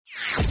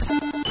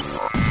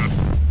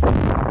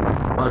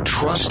a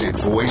trusted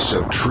voice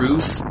of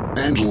truth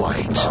and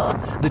light.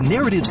 The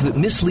narratives that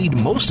mislead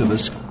most of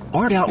us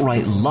aren't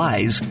outright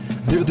lies.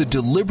 They're the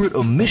deliberate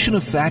omission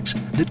of facts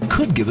that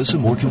could give us a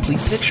more complete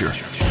picture.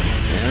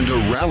 And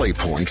a rally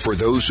point for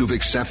those who've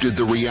accepted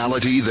the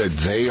reality that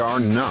they are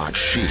not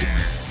sheep.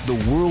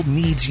 The world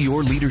needs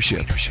your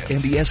leadership,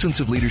 and the essence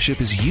of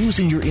leadership is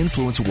using your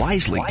influence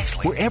wisely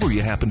wherever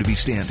you happen to be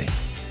standing.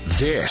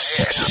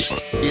 This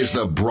is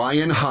the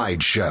Brian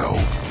Hyde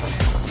Show.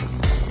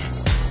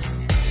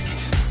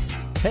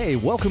 Hey,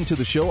 welcome to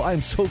the show.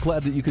 I'm so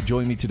glad that you could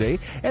join me today.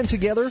 And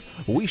together,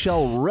 we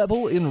shall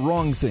revel in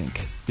wrongthink,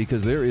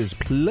 because there is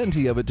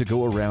plenty of it to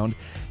go around.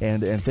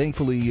 And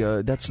thankfully,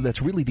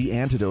 that's really the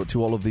antidote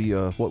to all of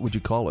the, what would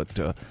you call it,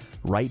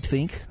 right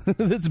think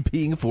that's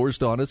being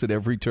forced on us at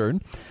every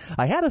turn.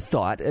 I had a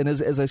thought, and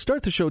as I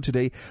start the show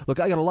today, look,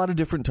 I got a lot of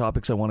different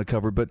topics I want to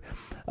cover, but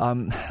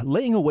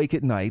laying awake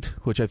at night,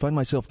 which I find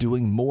myself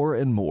doing more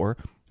and more,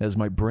 as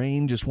my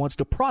brain just wants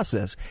to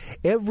process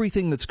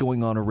everything that's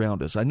going on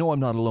around us. I know I'm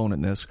not alone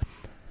in this.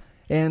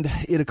 And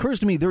it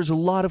occurs to me there's a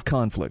lot of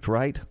conflict,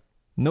 right?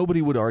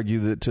 Nobody would argue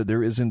that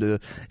there isn't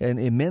an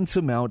immense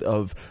amount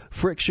of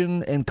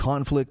friction and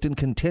conflict and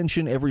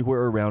contention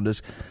everywhere around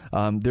us.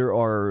 There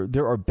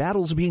are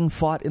battles being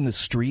fought in the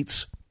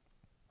streets.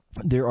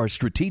 There are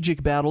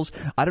strategic battles.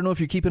 I don't know if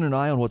you're keeping an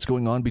eye on what's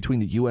going on between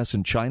the U.S.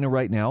 and China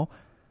right now.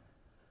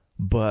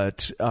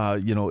 But,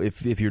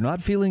 if you're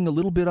not feeling a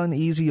little bit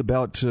uneasy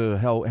about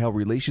how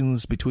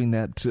relations between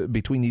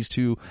these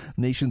two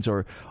nations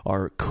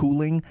are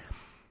cooling,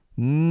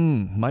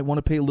 might want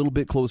to pay a little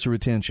bit closer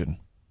attention.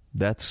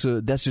 That's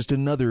just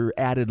another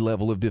added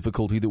level of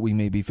difficulty that we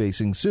may be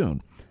facing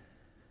soon.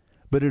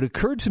 But it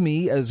occurred to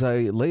me as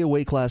I lay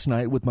awake last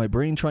night with my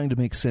brain trying to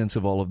make sense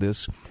of all of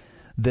this,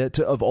 that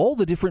of all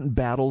the different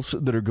battles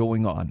that are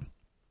going on,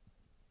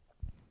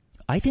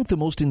 I think the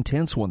most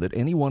intense one that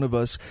any one of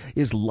us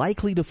is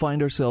likely to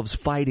find ourselves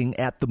fighting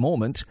at the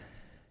moment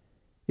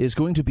is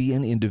going to be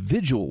an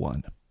individual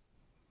one.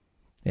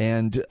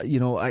 And,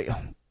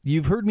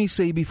 you've heard me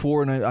say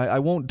before, and I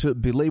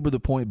won't belabor the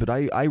point, but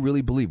I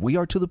really believe we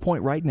are to the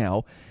point right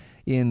now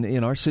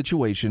in our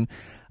situation.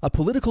 A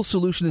political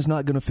solution is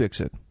not going to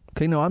fix it.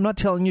 Okay, no, I'm not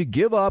telling you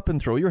give up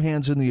and throw your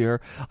hands in the air.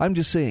 I'm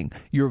just saying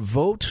your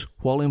vote,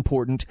 while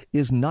important,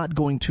 is not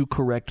going to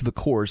correct the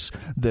course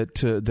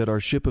that our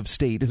ship of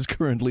state is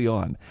currently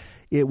on.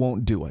 It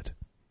won't do it.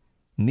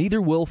 Neither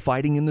will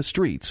fighting in the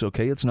streets,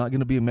 okay? It's not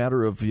going to be a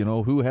matter of,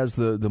 who has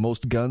the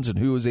most guns and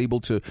who is able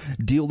to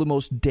deal the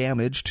most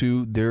damage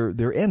to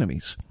their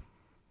enemies.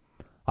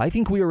 I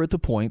think we are at the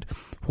point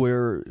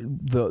where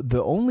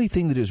the only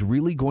thing that is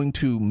really going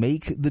to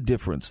make the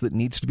difference that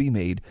needs to be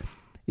made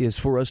is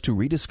for us to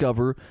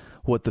rediscover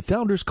what the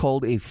founders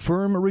called a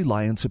firm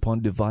reliance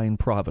upon divine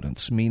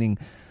providence, meaning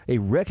a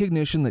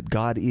recognition that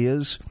God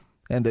is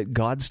and that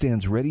God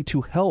stands ready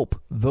to help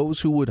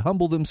those who would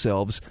humble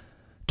themselves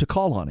to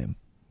call on him.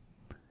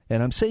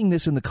 And I'm saying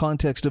this in the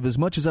context of, as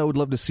much as I would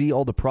love to see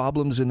all the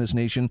problems in this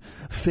nation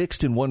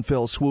fixed in one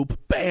fell swoop,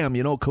 bam,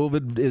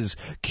 COVID is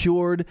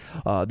cured,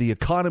 the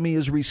economy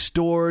is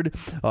restored,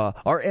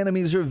 our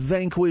enemies are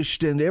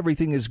vanquished, and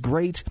everything is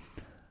great.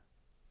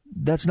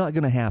 That's not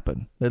going to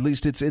happen. At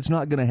least it's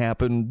not going to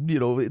happen,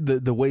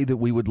 the way that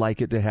we would like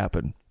it to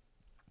happen.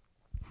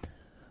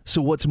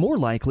 So what's more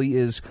likely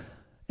is,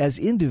 as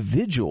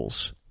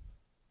individuals,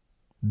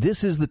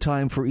 this is the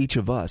time for each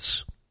of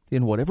us,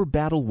 in whatever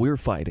battle we're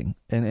fighting,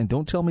 and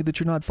don't tell me that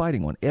you're not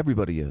fighting one.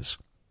 Everybody is.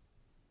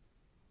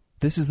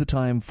 This is the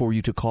time for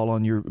you to call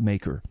on your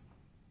Maker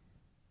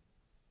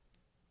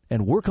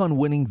and work on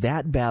winning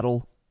that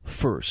battle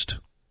first.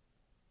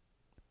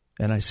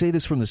 And I say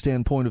this from the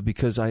standpoint of,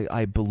 because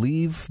I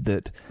believe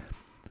that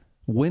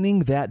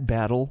winning that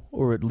battle,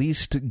 or at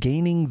least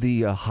gaining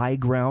the high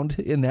ground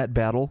in that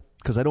battle,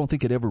 because I don't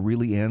think it ever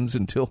really ends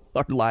until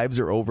our lives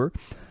are over,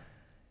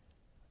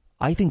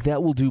 I think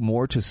that will do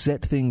more to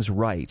set things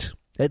right,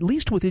 at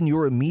least within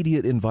your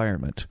immediate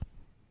environment,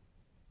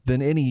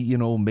 than any,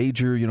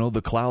 major,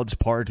 the clouds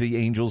part, the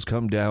angels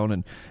come down,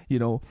 and,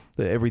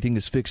 everything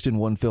is fixed in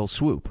one fell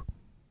swoop.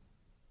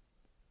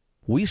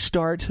 We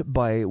start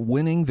by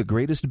winning the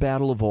greatest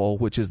battle of all,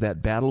 which is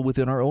that battle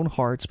within our own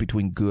hearts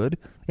between good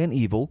and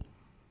evil,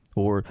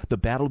 or the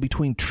battle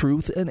between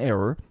truth and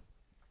error.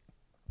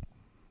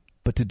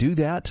 But to do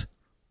that,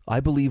 I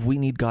believe we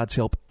need God's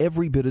help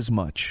every bit as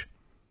much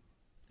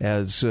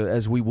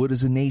as we would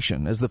as a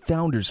nation, as the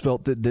founders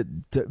felt that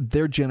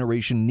their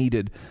generation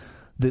needed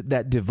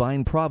that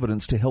divine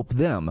providence to help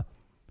them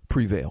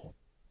prevail.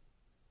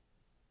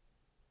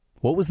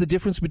 What was the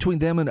difference between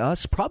them and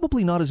us?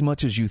 Probably not as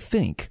much as you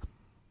think.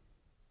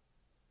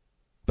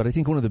 But I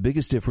think one of the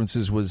biggest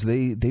differences was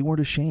they weren't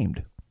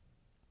ashamed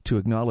to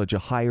acknowledge a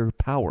higher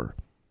power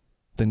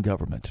than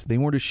government. They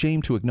weren't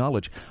ashamed to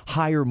acknowledge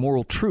higher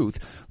moral truth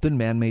than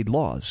man-made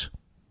laws.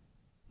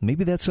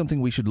 Maybe that's something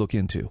we should look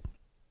into.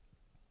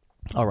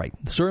 All right,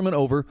 sermon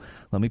over.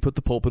 Let me put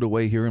the pulpit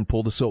away here and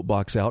pull the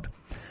soapbox out.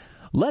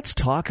 Let's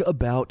talk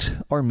about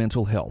our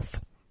mental health,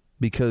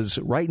 because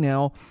right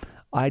now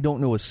I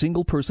don't know a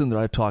single person that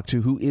I've talked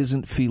to who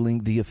isn't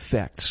feeling the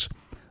effects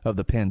of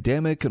the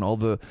pandemic and all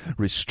the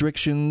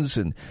restrictions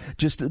and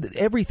just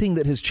everything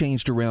that has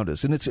changed around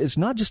us. And it's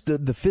not just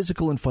the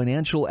physical and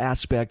financial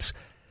aspects.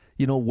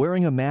 You know,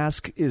 wearing a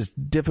mask is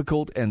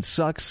difficult and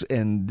sucks,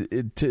 and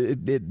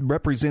it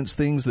represents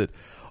things that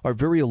are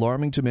very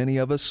alarming to many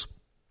of us.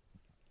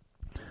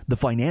 The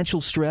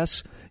financial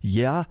stress,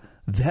 yeah,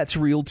 that's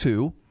real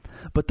too.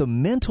 But the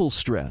mental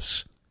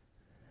stress,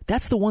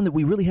 that's the one that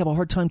we really have a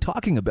hard time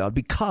talking about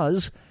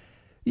because,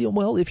 you know,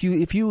 well, if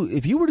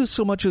you were to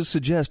so much as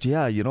suggest,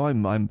 yeah, you know,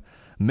 I'm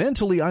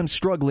mentally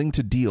struggling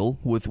to deal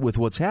with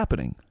what's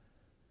happening.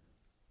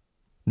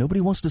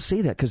 Nobody wants to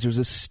say that because there's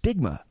a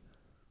stigma.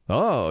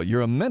 Oh,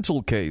 you're a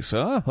mental case,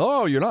 huh?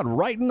 Oh, you're not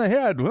right in the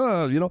head,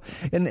 you know.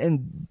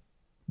 And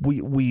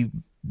we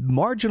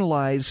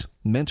marginalize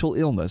mental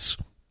illness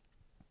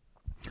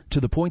to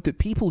the point that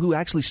people who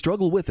actually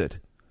struggle with it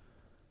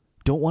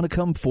don't want to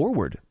come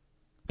forward.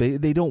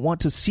 They don't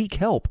want to seek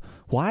help.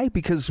 Why?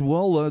 Because,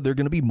 well, they're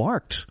going to be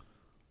marked.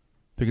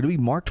 They're going to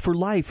be marked for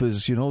life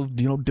as, you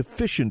know,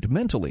 deficient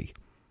mentally.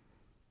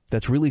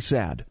 That's really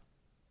sad.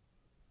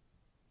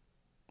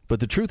 But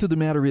the truth of the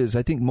matter is,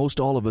 I think most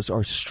all of us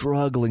are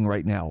struggling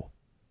right now.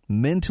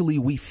 Mentally,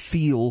 we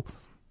feel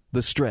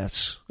the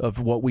stress of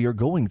what we are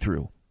going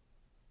through.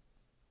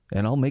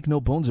 And I'll make no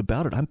bones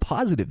about it. I'm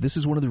positive this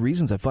is one of the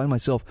reasons I find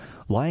myself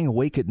lying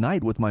awake at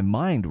night with my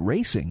mind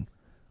racing.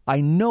 I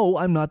know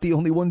I'm not the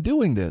only one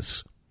doing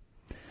this.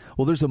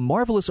 Well, there's a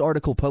marvelous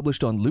article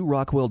published on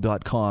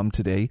LouRockwell.com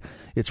today.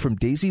 It's from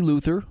Daisy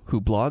Luther, who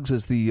blogs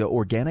as the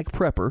Organic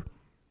Prepper.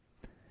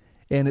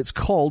 And it's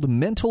called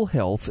Mental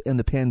Health and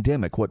the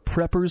Pandemic, What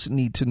Preppers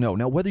Need to Know.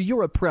 Now, whether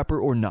you're a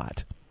prepper or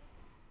not,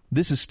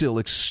 this is still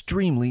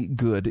extremely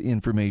good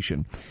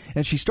information.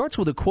 And she starts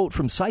with a quote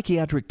from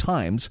Psychiatric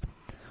Times,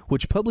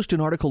 which published an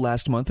article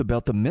last month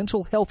about the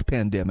mental health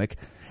pandemic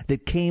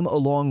that came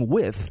along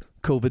with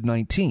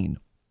COVID-19.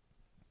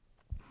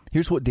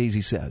 Here's what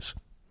Daisy says.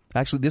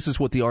 Actually, this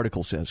is what the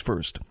article says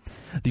first.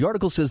 The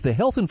article says the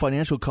health and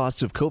financial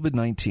costs of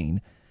COVID-19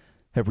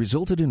 have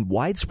resulted in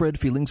widespread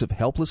feelings of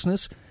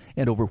helplessness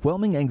and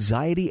overwhelming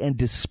anxiety and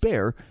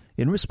despair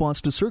in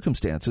response to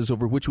circumstances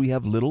over which we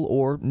have little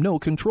or no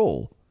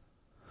control.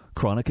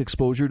 Chronic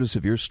exposure to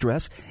severe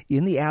stress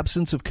in the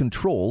absence of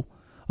control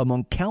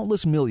among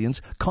countless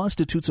millions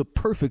constitutes a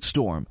perfect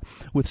storm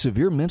with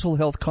severe mental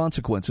health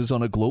consequences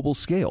on a global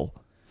scale,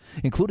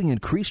 including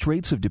increased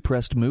rates of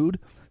depressed mood,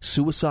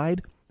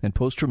 suicide, and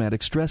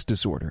post-traumatic stress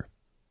disorder.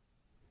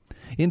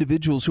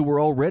 Individuals who were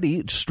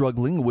already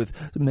struggling with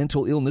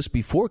mental illness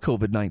before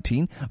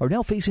COVID-19 are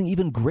now facing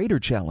even greater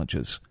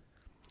challenges.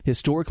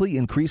 Historically,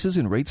 increases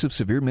in rates of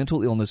severe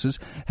mental illnesses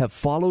have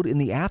followed in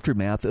the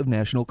aftermath of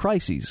national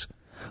crises.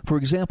 For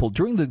example,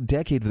 during the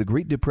decade of the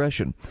Great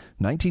Depression,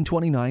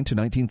 1929 to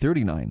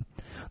 1939,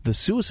 the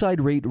suicide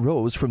rate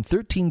rose from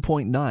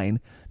 13.9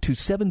 to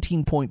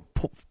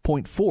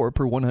 17.4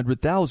 per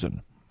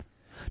 100,000.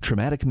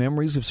 Traumatic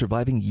memories of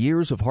surviving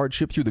years of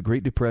hardship through the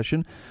Great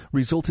Depression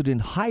resulted in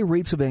high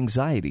rates of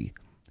anxiety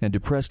and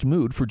depressed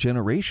mood for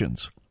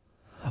generations.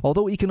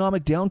 Although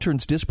economic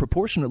downturns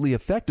disproportionately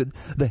affected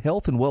the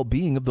health and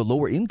well-being of the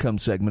lower income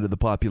segment of the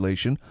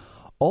population,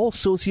 all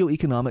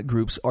socioeconomic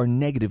groups are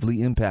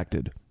negatively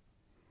impacted.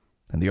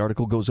 And the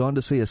article goes on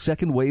to say a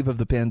second wave of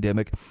the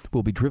pandemic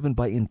will be driven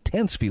by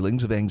intense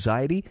feelings of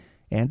anxiety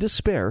and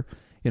despair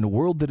in a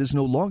world that is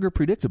no longer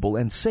predictable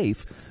and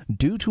safe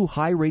due to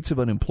high rates of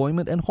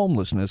unemployment and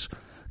homelessness,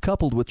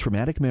 coupled with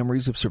traumatic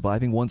memories of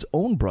surviving one's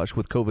own brush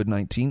with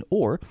COVID-19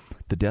 or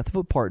the death of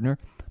a partner,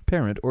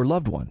 parent, or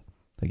loved one.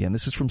 Again,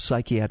 this is from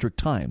Psychiatric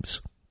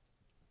Times.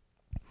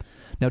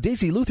 Now,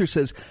 Daisy Luther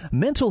says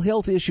mental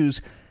health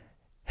issues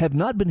have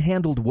not been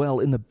handled well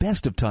in the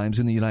best of times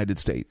in the United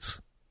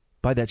States.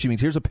 By that, she means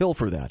here's a pill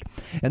for that.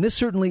 And this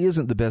certainly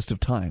isn't the best of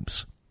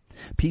times.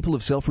 People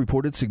have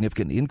self-reported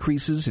significant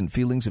increases in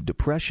feelings of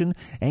depression,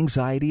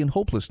 anxiety, and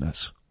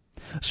hopelessness.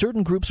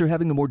 Certain groups are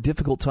having a more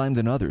difficult time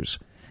than others.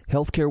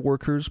 Healthcare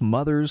workers,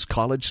 mothers,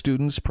 college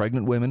students,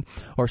 pregnant women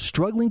are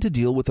struggling to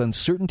deal with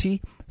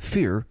uncertainty,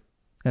 fear,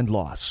 and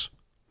loss.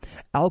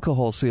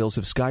 Alcohol sales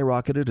have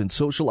skyrocketed, and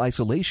social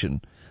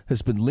isolation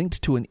has been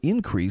linked to an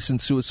increase in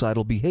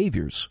suicidal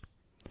behaviors.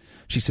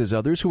 She says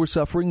others who are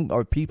suffering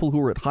are people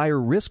who are at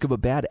higher risk of a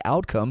bad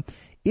outcome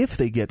if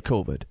they get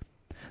COVID.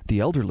 The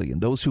elderly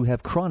and those who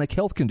have chronic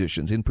health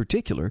conditions in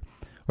particular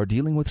are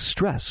dealing with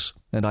stress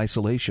and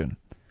isolation.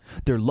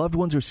 Their loved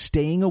ones are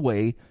staying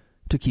away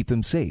to keep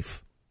them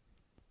safe.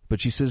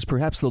 But she says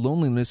perhaps the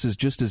loneliness is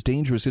just as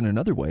dangerous in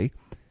another way.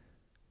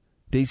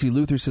 Daisy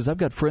Luther says, I've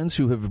got friends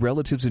who have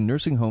relatives in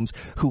nursing homes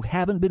who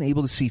haven't been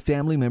able to see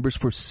family members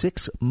for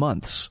 6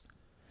 months.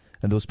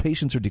 And those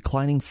patients are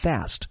declining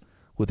fast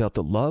without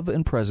the love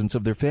and presence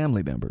of their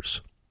family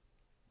members.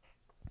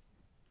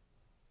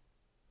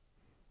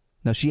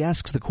 Now, she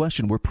asks the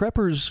question, were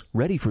preppers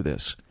ready for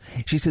this?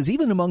 She says,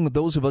 even among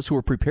those of us who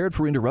are prepared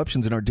for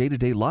interruptions in our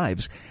day-to-day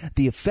lives,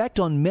 the effect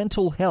on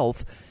mental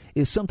health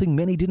is something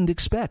many didn't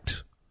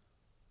expect.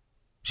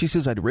 She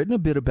says, I'd written a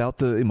bit about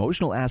the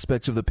emotional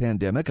aspects of the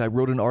pandemic. I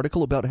wrote an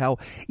article about how,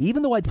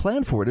 even though I'd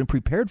planned for it and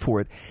prepared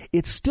for it,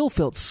 it still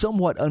felt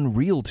somewhat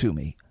unreal to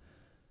me.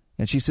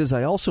 And she says,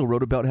 I also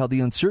wrote about how the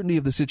uncertainty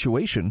of the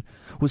situation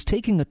was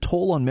taking a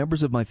toll on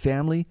members of my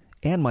family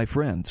and my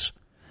friends.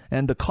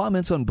 And the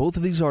comments on both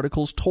of these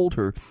articles told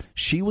her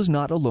she was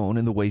not alone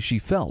in the way she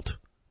felt.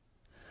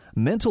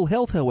 Mental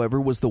health, however,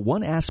 was the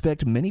one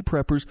aspect many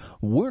preppers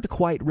weren't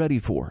quite ready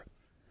for.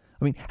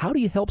 I mean, how do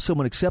you help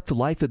someone accept the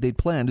life that they'd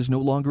planned is no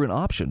longer an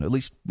option, at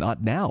least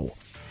not now?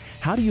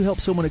 How do you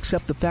help someone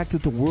accept the fact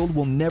that the world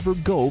will never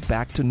go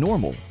back to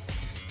normal?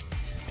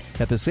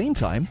 At the same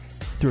time,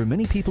 there are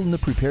many people in the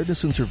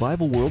preparedness and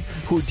survival world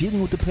who are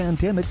dealing with the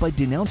pandemic by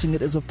denouncing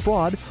it as a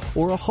fraud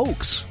or a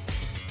hoax.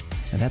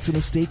 And that's a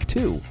mistake,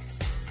 too.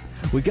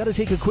 We've got to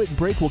take a quick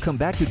break. We'll come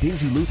back to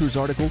Daisy Luther's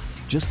article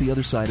just the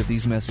other side of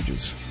these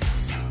messages.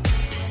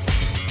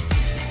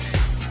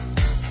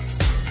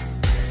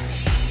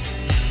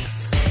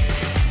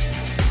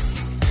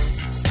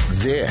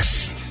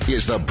 This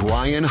is The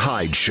Brian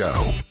Hyde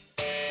Show.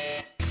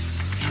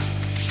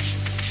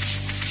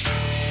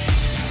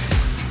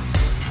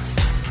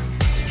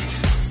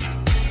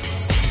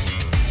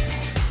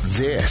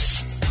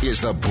 This is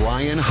The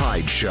Brian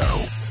Hyde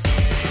Show.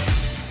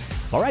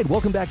 All right,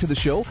 welcome back to the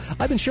show.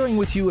 I've been sharing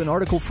with you an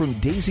article from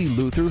Daisy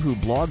Luther, who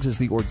blogs as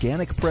The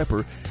Organic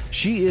Prepper.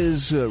 She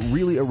is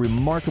really a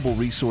remarkable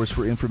resource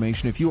for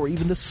information if you are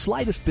even the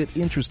slightest bit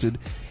interested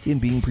in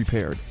being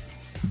prepared.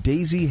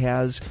 Daisy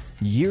has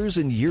years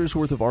and years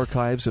worth of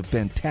archives of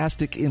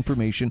fantastic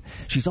information.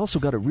 She's also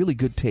got a really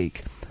good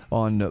take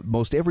on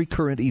most every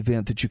current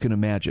event that you can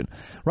imagine.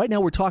 Right now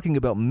we're talking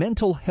about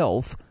mental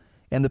health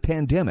and the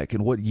pandemic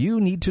and what you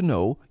need to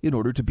know in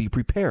order to be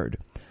prepared.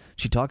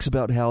 She talks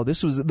about how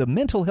this was the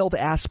mental health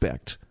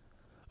aspect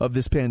of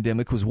this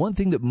pandemic was one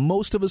thing that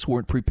most of us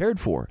weren't prepared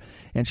for.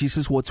 And she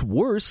says what's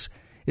worse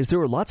is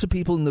there are lots of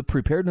people in the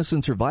preparedness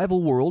and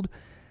survival world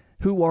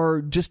who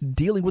are just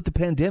dealing with the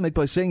pandemic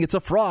by saying it's a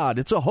fraud,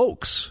 it's a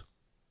hoax.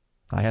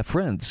 I have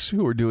friends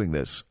who are doing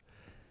this.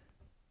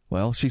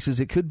 Well, she says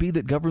it could be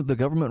that the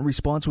government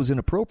response was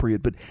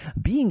inappropriate, but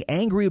being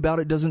angry about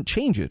it doesn't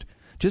change it.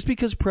 Just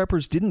because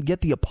preppers didn't get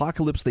the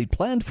apocalypse they'd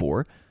planned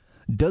for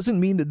doesn't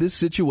mean that this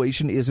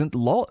situation isn't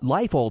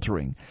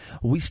life-altering.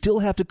 We still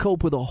have to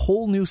cope with a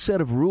whole new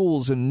set of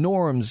rules and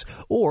norms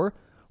or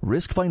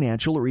risk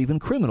financial or even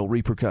criminal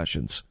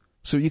repercussions.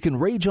 So you can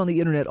rage on the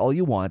internet all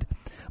you want,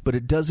 but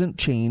it doesn't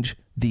change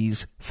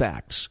these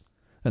facts.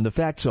 And the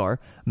facts are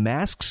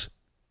masks,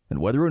 and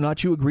whether or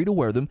not you agree to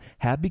wear them,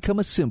 have become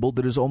a symbol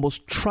that is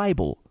almost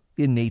tribal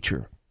in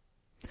nature.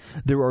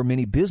 There are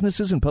many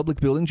businesses and public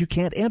buildings you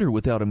can't enter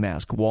without a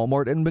mask.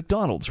 Walmart and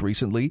McDonald's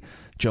recently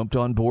jumped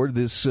on board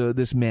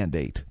this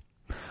mandate.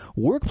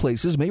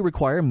 Workplaces may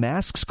require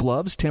masks,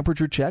 gloves,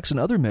 temperature checks, and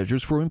other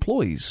measures for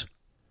employees.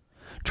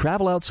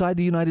 Travel outside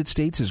the United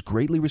States is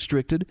greatly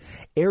restricted.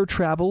 Air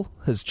travel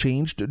has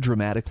changed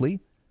dramatically.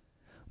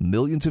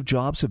 Millions of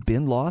jobs have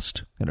been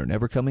lost and are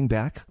never coming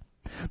back.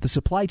 The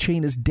supply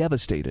chain is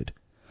devastated.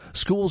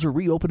 Schools are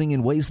reopening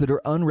in ways that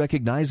are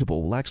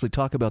unrecognizable. We'll actually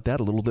talk about that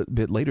a little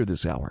bit later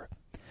this hour.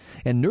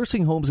 And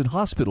nursing homes and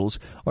hospitals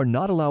are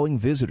not allowing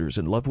visitors,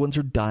 and loved ones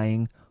are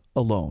dying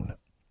alone.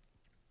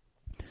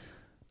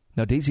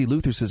 Now, Daisy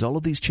Luther says all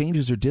of these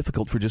changes are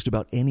difficult for just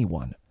about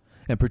anyone,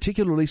 and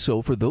particularly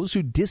so for those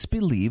who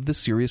disbelieve the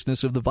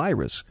seriousness of the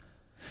virus.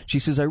 She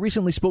says, I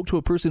recently spoke to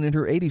a person in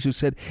her 80s who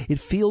said, it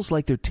feels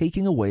like they're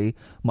taking away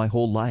my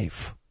whole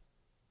life.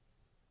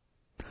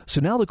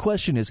 So now the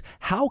question is,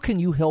 how can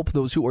you help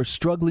those who are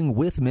struggling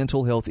with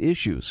mental health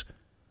issues?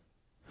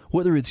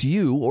 Whether it's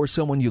you or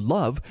someone you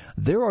love,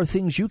 there are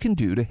things you can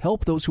do to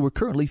help those who are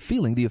currently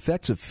feeling the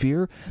effects of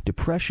fear,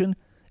 depression,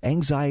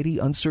 anxiety,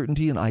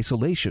 uncertainty, and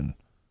isolation.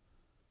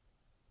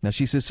 Now,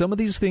 she says some of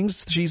these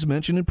things she's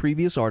mentioned in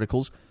previous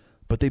articles,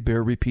 but they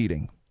bear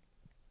repeating.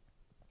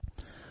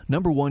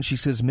 Number one, she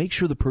says, make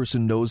sure the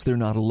person knows they're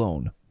not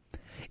alone.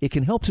 It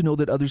can help to know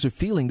that others are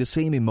feeling the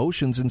same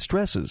emotions and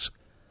stresses.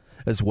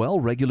 As well,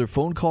 regular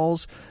phone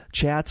calls,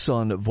 chats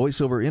on voice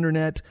over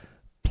internet,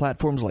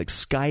 platforms like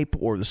Skype,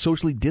 or the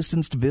socially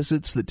distanced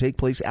visits that take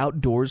place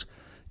outdoors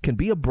can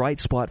be a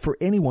bright spot for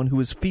anyone who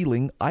is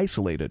feeling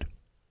isolated.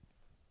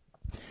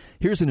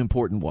 Here's an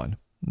important one.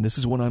 This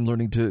is one I'm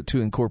learning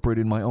to incorporate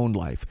in my own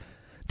life.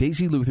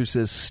 Daisy Luther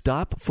says,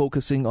 stop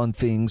focusing on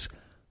things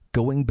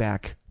going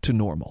back to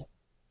normal.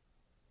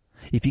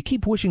 If you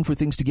keep wishing for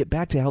things to get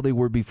back to how they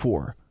were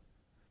before,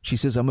 she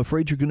says, I'm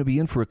afraid you're going to be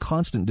in for a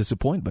constant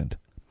disappointment.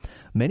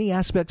 Many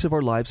aspects of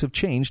our lives have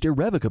changed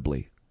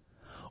irrevocably.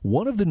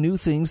 One of the new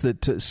things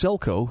that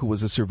Selko, who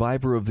was a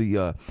survivor of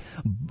the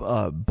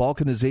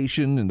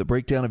Balkanization and the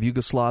breakdown of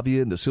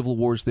Yugoslavia and the civil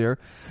wars there,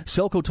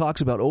 Selko talks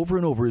about over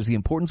and over is the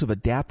importance of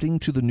adapting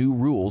to the new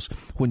rules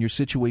when your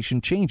situation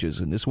changes,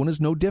 and this one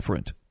is no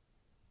different.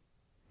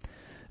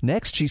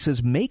 Next, she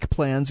says, make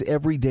plans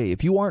every day.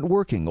 If you aren't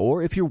working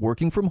or if you're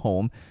working from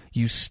home,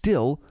 you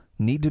still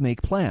need to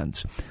make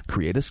plans.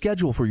 Create a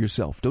schedule for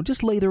yourself. Don't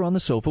just lay there on the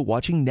sofa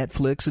watching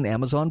Netflix and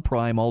Amazon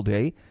Prime all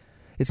day.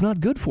 It's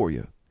not good for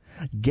you.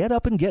 get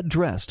up and get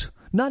dressed.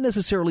 Not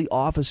necessarily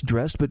office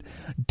dressed, but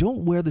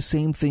don't wear the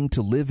same thing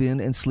to live in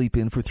and sleep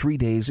in for 3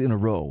 days in a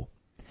row.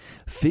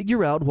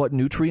 Figure out what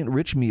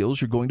nutrient-rich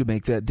meals you're going to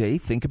make that day.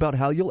 Think about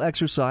how you'll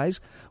exercise.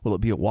 Will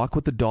it be a walk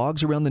with the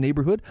dogs around the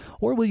neighborhood,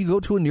 or will you go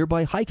to a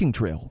nearby hiking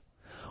trail?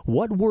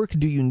 What work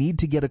do you need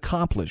to get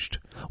accomplished?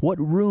 What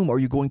room are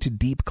you going to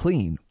deep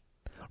clean?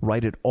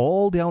 Write it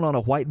all down on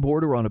a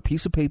whiteboard or on a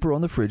piece of paper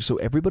on the fridge so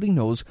everybody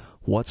knows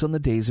what's on the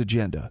day's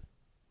agenda.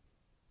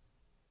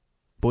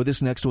 Boy,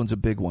 this next one's a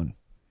big one.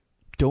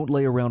 Don't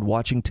lay around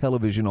watching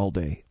television all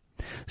day.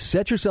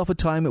 Set yourself a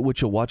time at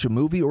which you'll watch a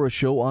movie or a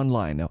show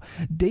online. Now,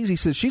 Daisy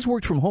says she's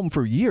worked from home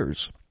for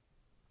years,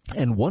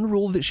 and one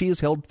rule that she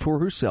has held for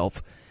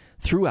herself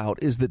throughout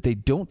is that they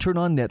don't turn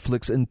on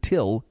Netflix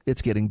until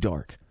it's getting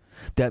dark.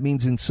 That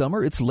means in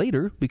summer, it's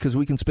later because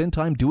we can spend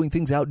time doing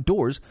things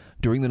outdoors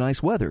during the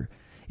nice weather.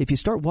 If you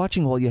start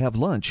watching while you have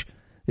lunch,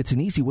 it's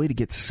an easy way to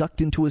get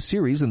sucked into a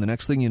series, and the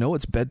next thing you know,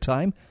 it's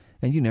bedtime,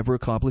 and you never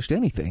accomplished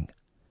anything.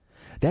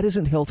 That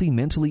isn't healthy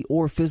mentally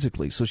or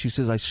physically. So she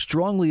says, I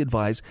strongly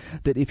advise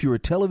that if you're a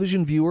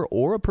television viewer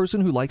or a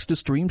person who likes to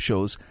stream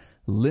shows,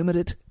 limit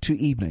it to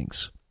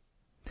evenings.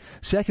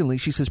 Secondly,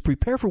 she says,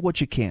 prepare for what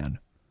you can.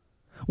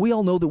 We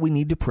all know that we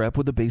need to prep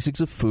with the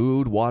basics of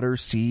food, water,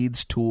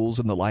 seeds, tools,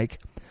 and the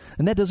like.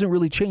 And that doesn't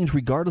really change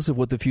regardless of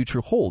what the future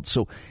holds.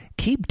 So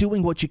keep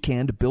doing what you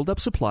can to build up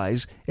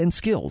supplies and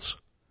skills.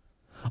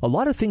 A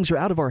lot of things are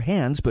out of our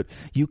hands, but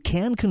you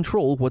can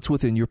control what's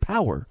within your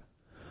power.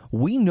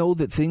 We know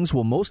that things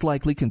will most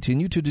likely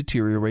continue to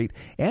deteriorate,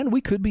 and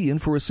we could be in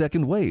for a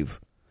second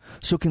wave.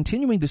 So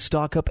continuing to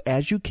stock up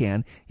as you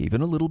can,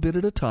 even a little bit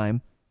at a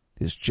time,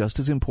 is just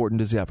as important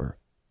as ever.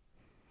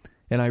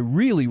 And I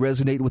really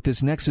resonate with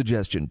this next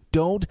suggestion.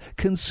 Don't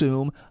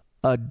consume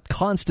a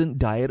constant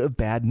diet of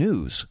bad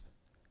news.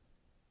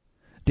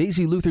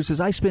 Daisy Luther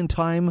says, I spend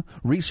time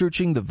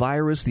researching the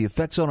virus, the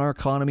effects on our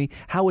economy,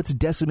 how it's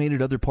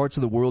decimated other parts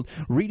of the world,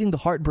 reading the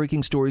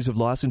heartbreaking stories of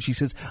loss. And she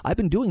says, I've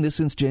been doing this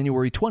since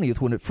January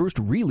 20th when it first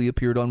really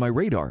appeared on my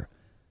radar.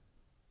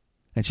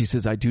 And she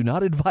says, I do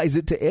not advise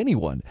it to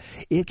anyone.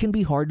 It can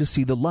be hard to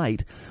see the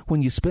light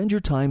when you spend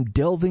your time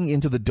delving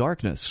into the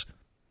darkness.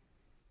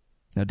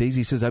 Now,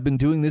 Daisy says, I've been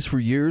doing this for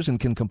years and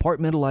can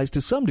compartmentalize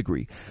to some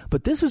degree,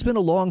 but this has been a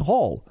long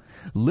haul.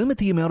 Limit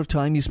the amount of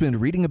time you spend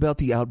reading about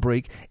the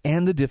outbreak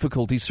and the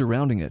difficulties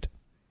surrounding it.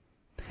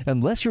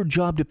 Unless your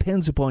job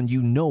depends upon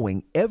you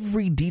knowing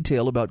every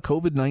detail about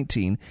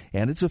COVID-19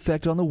 and its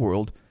effect on the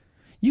world,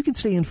 you can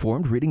stay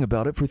informed reading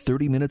about it for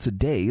 30 minutes a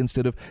day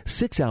instead of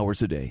 6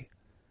 hours a day.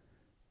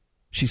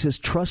 She says,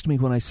 trust me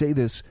when I say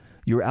this,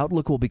 your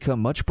outlook will become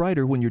much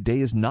brighter when your day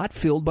is not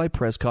filled by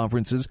press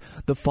conferences,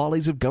 the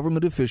follies of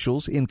government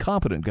officials,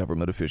 incompetent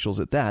government officials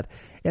at that,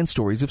 and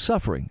stories of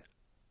suffering.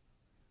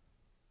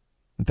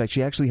 In fact,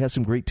 she actually has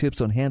some great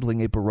tips on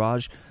handling a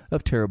barrage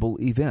of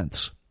terrible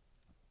events.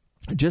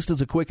 Just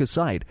as a quick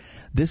aside,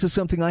 this is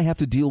something I have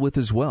to deal with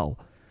as well,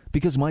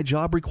 because my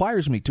job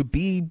requires me to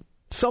be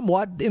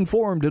somewhat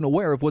informed and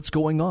aware of what's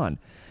going on.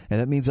 And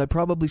that means I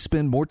probably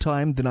spend more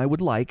time than I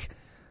would like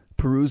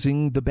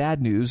perusing the bad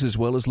news as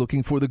well as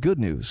looking for the good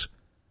news.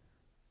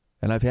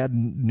 And I've had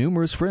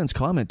numerous friends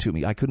comment to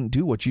me, I couldn't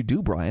do what you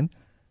do, Brian.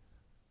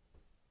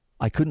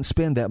 I couldn't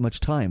spend that much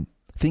time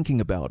thinking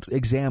about,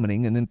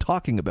 examining, and then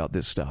talking about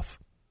this stuff.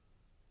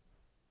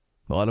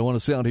 Well, I don't want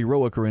to sound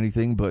heroic or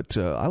anything, but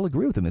I'll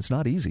agree with him. It's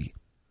not easy.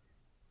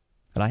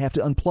 And I have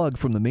to unplug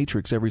from the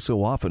matrix every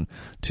so often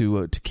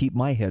to keep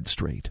my head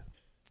straight.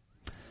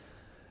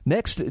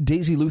 Next,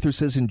 Daisy Luther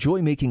says,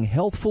 enjoy making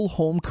healthful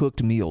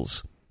home-cooked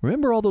meals.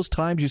 Remember all those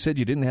times you said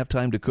you didn't have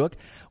time to cook?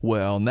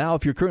 Well, now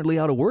if you're currently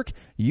out of work,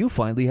 you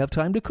finally have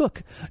time to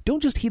cook.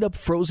 Don't just heat up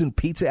frozen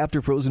pizza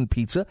after frozen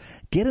pizza.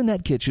 Get in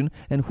that kitchen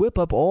and whip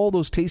up all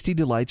those tasty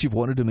delights you've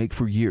wanted to make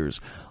for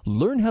years.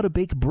 Learn how to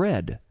bake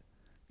bread.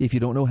 If you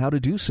don't know how to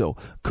do so,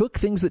 cook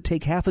things that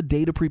take half a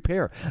day to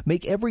prepare.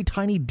 Make every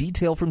tiny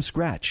detail from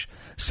scratch.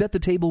 Set the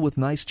table with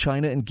nice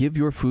china and give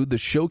your food the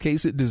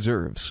showcase it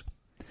deserves.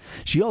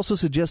 She also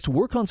suggests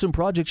work on some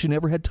projects you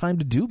never had time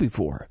to do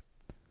before.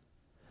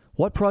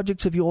 What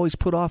projects have you always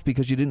put off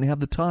because you didn't have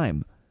the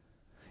time?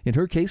 In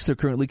her case, they're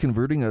currently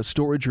converting a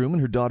storage room in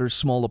her daughter's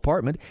small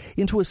apartment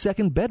into a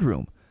second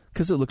bedroom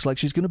because it looks like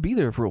she's going to be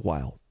there for a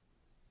while.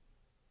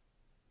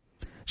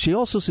 She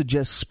also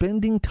suggests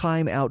spending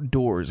time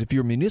outdoors. If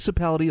your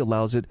municipality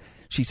allows it,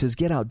 she says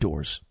get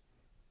outdoors.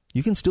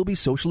 You can still be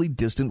socially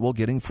distant while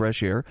getting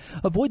fresh air.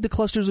 Avoid the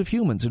clusters of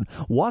humans and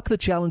walk the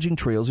challenging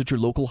trails at your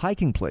local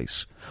hiking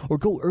place. Or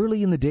go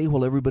early in the day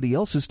while everybody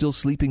else is still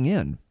sleeping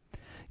in.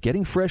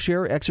 Getting fresh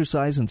air,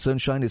 exercise, and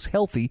sunshine is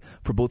healthy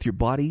for both your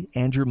body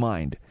and your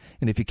mind.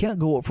 And if you can't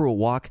go out for a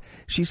walk,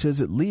 she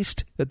says at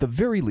the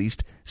very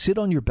least, sit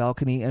on your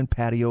balcony and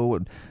patio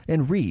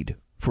and read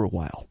for a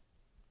while.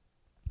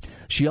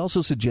 She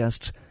also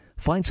suggests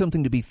find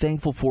something to be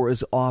thankful for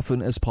as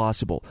often as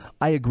possible.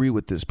 I agree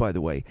with this, by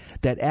the way.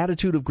 That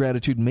attitude of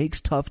gratitude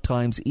makes tough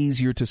times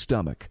easier to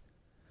stomach.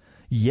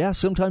 Yeah,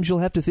 sometimes you'll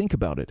have to think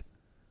about it.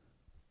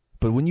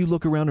 But when you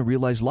look around and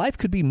realize life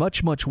could be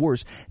much, much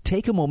worse,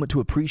 take a moment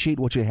to appreciate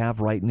what you have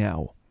right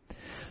now.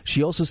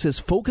 She also says,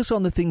 focus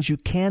on the things you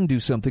can do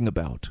something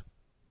about.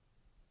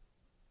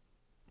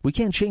 We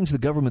can't change the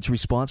government's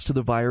response to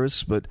the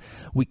virus, but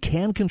we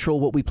can control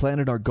what we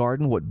plant in our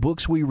garden, what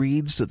books we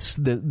read,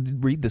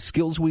 the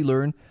skills we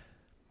learn.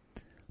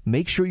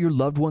 Make sure your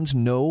loved ones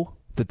know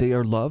that they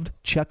are loved.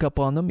 Check up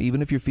on them,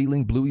 even if you're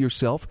feeling blue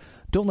yourself.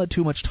 Don't let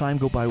too much time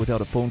go by without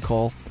a phone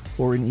call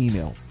or an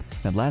email.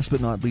 And last but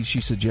not least, she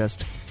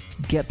suggests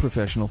get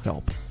professional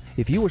help.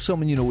 If you or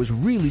someone you know is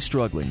really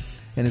struggling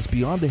and is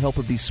beyond the help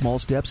of these small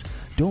steps,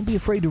 don't be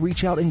afraid to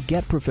reach out and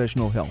get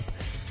professional help.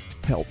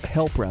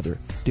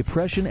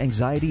 Depression,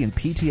 anxiety, and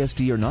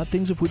PTSD are not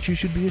things of which you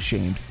should be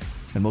ashamed.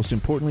 And most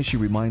importantly, she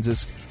reminds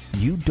us,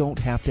 you don't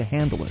have to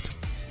handle it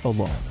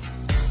alone.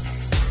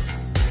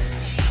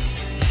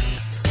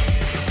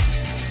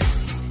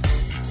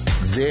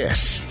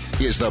 This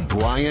is The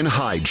Brian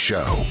Hyde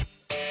Show.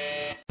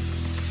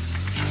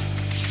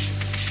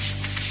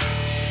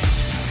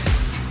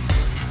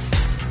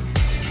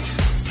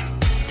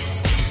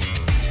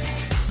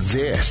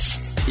 This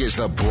is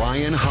The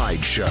Brian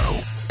Hyde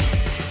Show.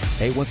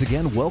 Hey, once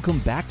again, welcome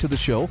back to the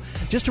show.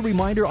 Just a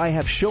reminder, I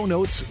have show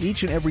notes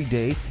each and every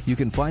day. You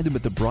can find them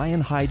at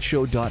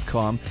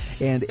thebrianhydeshow.com,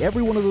 and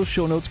every one of those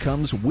show notes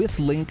comes with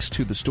links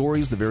to the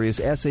stories, the various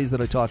essays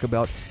that I talk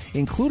about,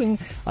 including,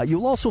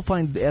 you'll also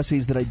find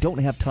essays that I don't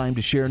have time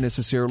to share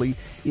necessarily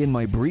in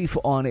my brief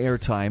on-air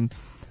time.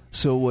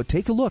 So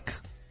take a look.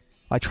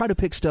 I try to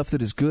pick stuff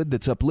that is good,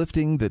 that's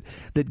uplifting,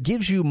 that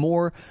gives you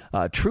more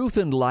truth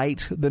and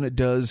light than it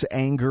does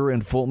anger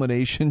and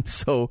fulmination.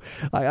 So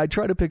I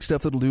try to pick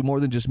stuff that'll do more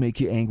than just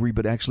make you angry,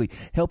 but actually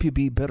help you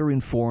be better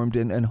informed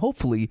and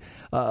hopefully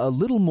a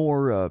little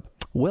more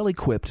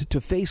well-equipped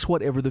to face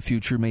whatever the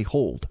future may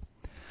hold.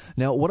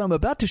 Now, what I'm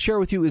about to share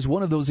with you is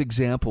one of those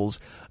examples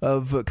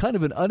of kind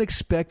of an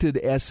unexpected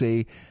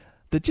essay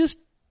that just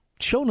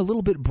shone a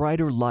little bit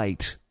brighter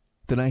light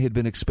than I had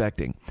been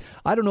expecting.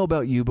 I don't know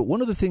about you, but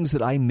one of the things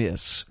that I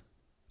miss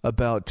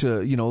about,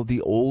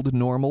 the old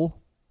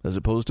normal as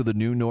opposed to the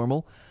new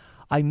normal,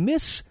 I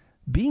miss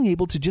being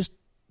able to just,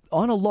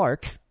 on a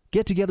lark,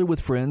 get together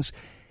with friends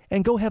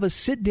and go have a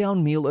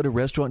sit-down meal at a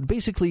restaurant,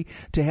 basically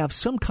to have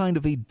some kind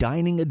of a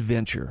dining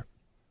adventure.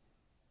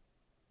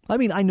 I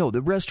mean, I know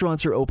the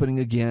restaurants are opening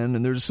again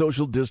and there's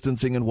social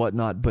distancing and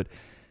whatnot, but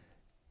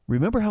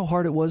remember how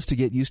hard it was to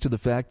get used to the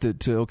fact that,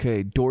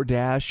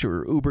 DoorDash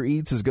or Uber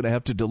Eats is going to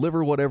have to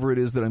deliver whatever it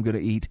is that I'm going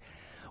to eat?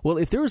 Well,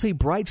 if there is a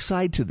bright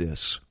side to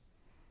this,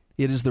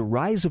 it is the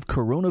rise of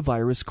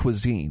coronavirus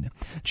cuisine.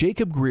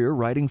 Jacob Greer,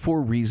 writing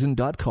for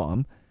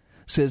Reason.com,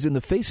 says, in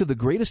the face of the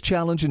greatest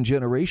challenge in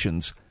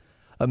generations,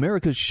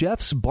 America's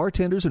chefs,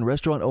 bartenders, and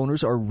restaurant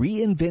owners are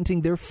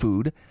reinventing their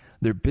food,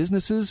 their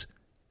businesses,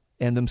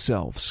 and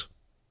themselves.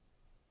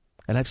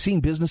 And I've seen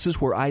businesses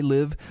where I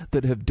live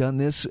that have done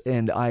this,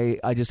 and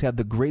I just have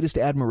the greatest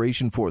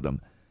admiration for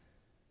them.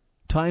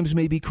 Times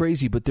may be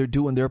crazy, but they're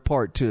doing their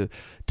part to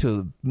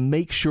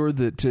make sure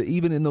that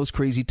even in those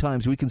crazy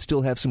times, we can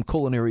still have some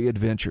culinary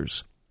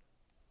adventures.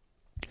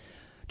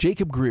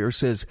 Jacob Greer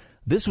says,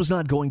 this was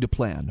not going to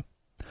plan.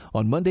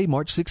 On Monday,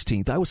 March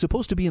 16th, I was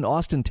supposed to be in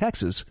Austin,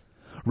 Texas,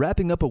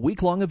 wrapping up a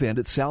week-long event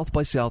at South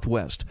by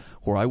Southwest,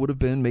 where I would have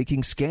been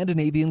making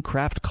Scandinavian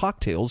craft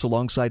cocktails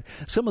alongside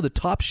some of the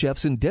top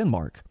chefs in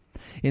Denmark.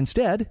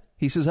 Instead,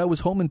 he says, I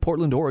was home in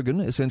Portland, Oregon,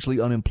 essentially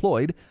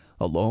unemployed,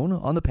 alone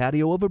on the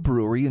patio of a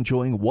brewery,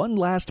 enjoying one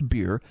last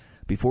beer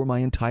before my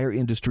entire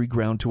industry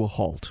ground to a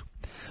halt.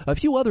 A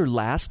few other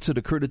lasts had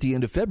occurred at the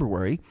end of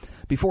February,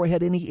 before I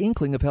had any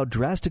inkling of how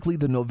drastically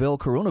the novel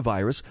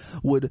coronavirus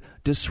would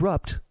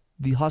disrupt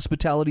the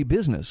hospitality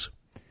business.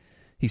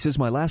 He says,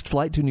 my last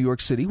flight to New York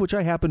City, which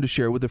I happened to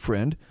share with a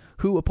friend,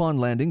 who, upon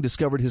landing,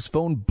 discovered his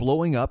phone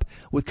blowing up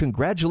with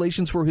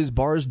congratulations for his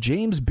bar's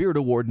James Beard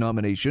Award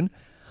nomination.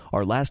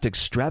 Our last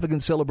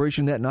extravagant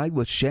celebration that night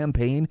with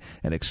champagne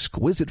and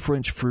exquisite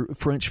French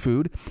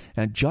food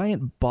and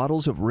giant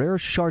bottles of rare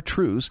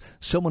chartreuse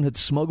someone had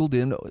smuggled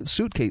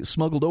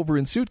over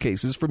in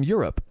suitcases from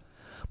Europe.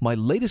 My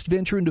latest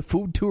venture into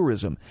food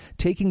tourism,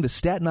 taking the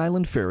Staten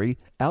Island ferry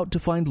out to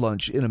find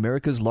lunch in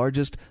America's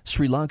largest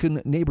Sri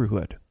Lankan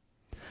neighborhood.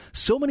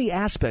 So many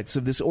aspects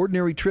of this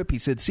ordinary trip, he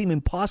said, seem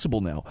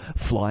impossible now.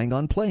 Flying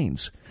on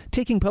planes,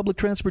 taking public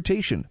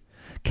transportation,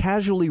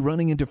 casually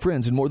running into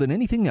friends, and more than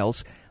anything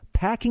else,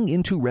 packing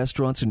into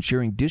restaurants and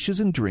sharing dishes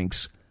and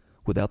drinks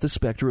without the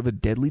specter of a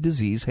deadly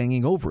disease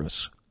hanging over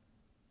us.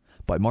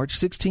 By March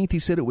 16th, he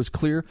said it was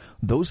clear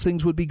those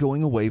things would be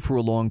going away for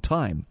a long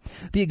time.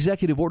 The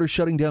executive order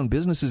shutting down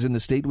businesses in the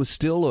state was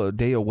still a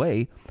day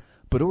away,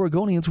 but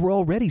Oregonians were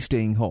already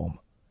staying home.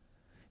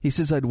 He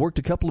says, I'd worked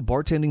a couple of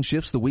bartending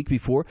shifts the week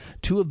before,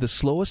 two of the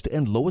slowest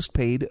and lowest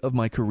paid of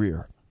my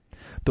career.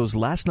 Those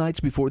last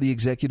nights before the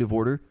executive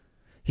order,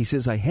 he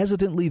says, I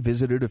hesitantly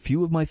visited a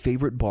few of my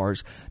favorite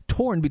bars,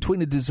 torn between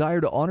a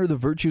desire to honor the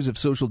virtues of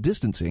social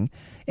distancing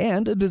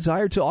and a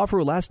desire to offer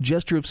a last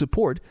gesture of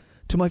support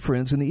to my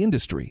friends in the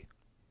industry.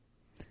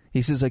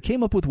 He says, I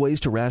came up with ways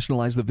to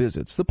rationalize the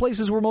visits. The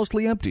places were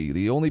mostly empty.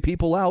 The only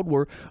people out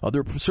were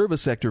other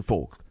service sector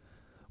folk.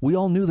 We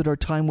all knew that our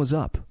time was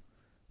up.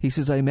 He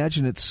says, I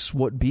imagine it's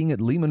what being at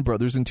Lehman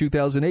Brothers in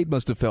 2008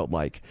 must have felt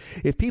like.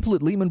 If people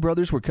at Lehman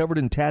Brothers were covered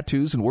in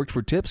tattoos and worked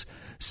for tips,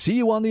 see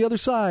you on the other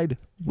side,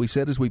 we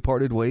said as we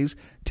parted ways,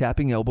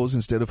 tapping elbows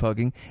instead of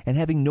hugging and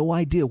having no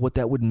idea what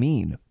that would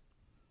mean.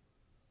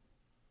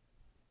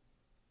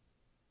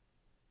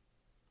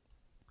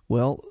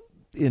 Well,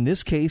 in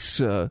this case,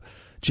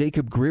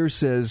 Jacob Greer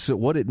says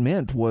what it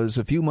meant was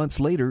a few months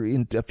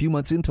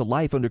into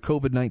life under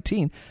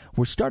COVID-19,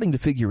 we're starting to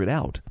figure it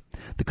out.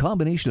 The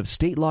combination of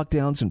state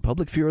lockdowns and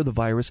public fear of the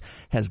virus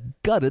has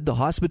gutted the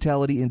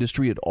hospitality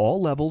industry at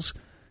all levels,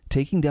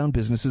 taking down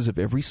businesses of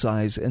every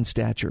size and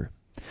stature.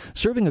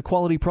 Serving a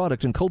quality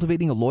product and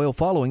cultivating a loyal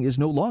following is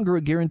no longer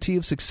a guarantee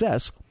of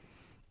success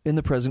in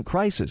the present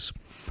crisis.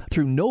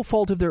 Through no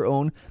fault of their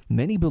own,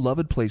 many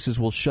beloved places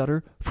will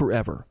shutter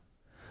forever.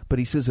 But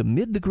he says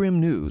amid the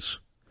grim news,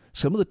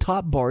 some of the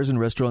top bars and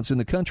restaurants in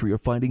the country are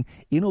finding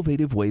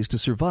innovative ways to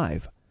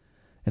survive,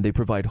 and they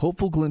provide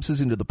hopeful glimpses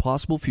into the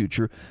possible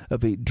future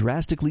of a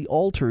drastically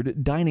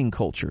altered dining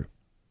culture.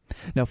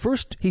 Now,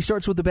 first, he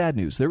starts with the bad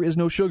news. There is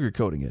no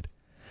sugarcoating it.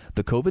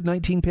 The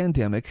COVID-19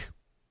 pandemic,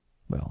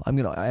 well, I'm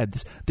going to add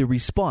this, the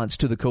response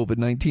to the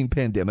COVID-19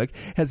 pandemic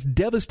has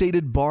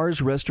devastated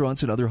bars,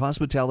 restaurants, and other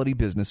hospitality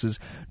businesses,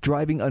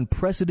 driving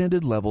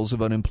unprecedented levels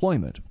of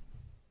unemployment.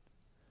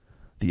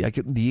 The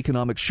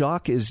economic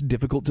shock is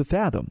difficult to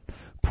fathom.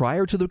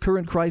 Prior to the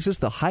current crisis,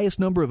 the highest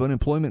number of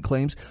unemployment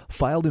claims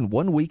filed in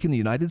 1 week in the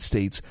United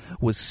States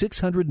was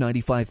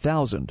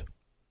 695,000.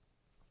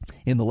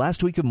 In the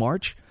last week of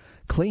March,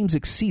 claims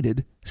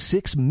exceeded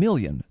 6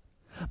 million.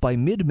 By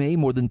mid-May,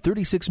 more than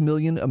 36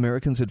 million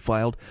Americans had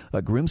filed,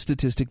 a grim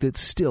statistic that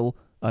still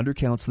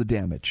undercounts the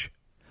damage.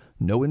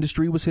 No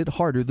industry was hit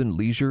harder than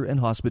leisure and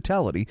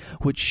hospitality,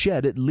 which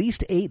shed at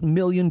least 8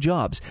 million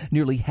jobs,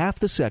 nearly half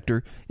the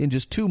sector, in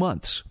just 2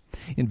 months.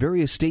 In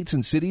various states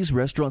and cities,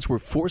 restaurants were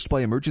forced by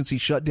emergency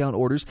shutdown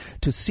orders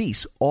to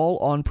cease all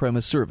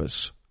on-premise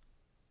service.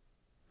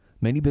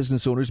 Many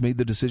business owners made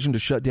the decision to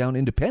shut down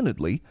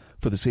independently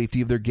for the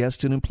safety of their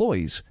guests and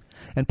employees.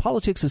 And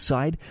politics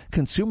aside,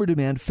 consumer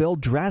demand fell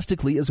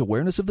drastically as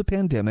awareness of the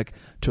pandemic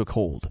took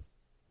hold.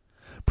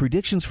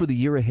 Predictions for the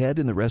year ahead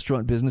in the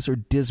restaurant business are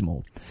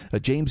dismal. A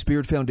James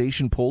Beard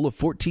Foundation poll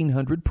of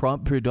 1,400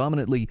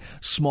 predominantly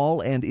small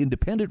and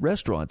independent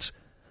restaurants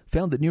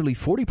found that nearly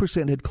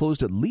 40% had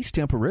closed at least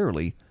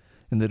temporarily,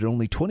 and that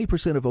only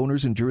 20% of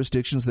owners in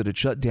jurisdictions that had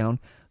shut down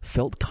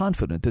felt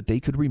confident that they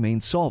could remain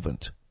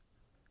solvent.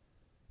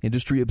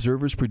 Industry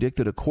observers predict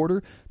that a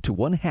quarter to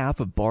one-half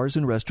of bars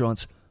and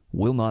restaurants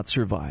will not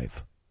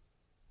survive.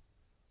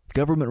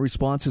 Government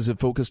responses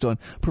have focused on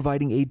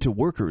providing aid to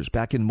workers.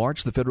 Back in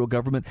March, the federal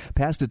government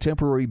passed a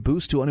temporary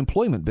boost to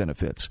unemployment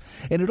benefits,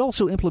 and it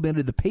also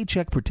implemented the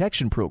Paycheck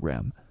Protection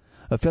Program,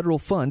 a federal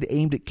fund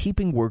aimed at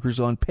keeping workers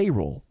on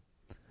payroll.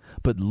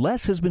 But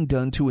less has been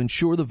done to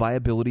ensure the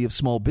viability of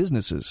small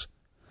businesses.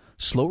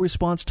 Slow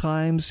response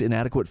times,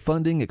 inadequate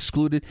funding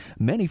excluded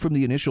many from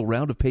the initial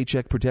round of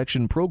Paycheck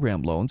Protection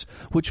Program loans,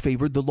 which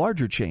favored the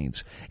larger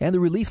chains, and the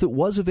relief that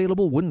was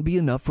available wouldn't be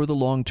enough for the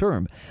long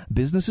term.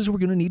 Businesses were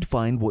going to need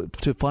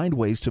to find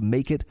ways to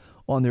make it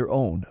on their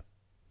own.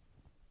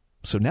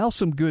 So now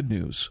some good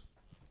news.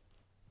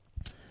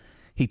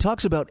 He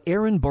talks about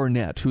Aaron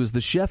Barnett, who is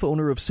the chef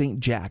owner of St.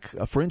 Jack,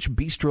 a French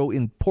bistro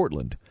in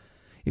Portland,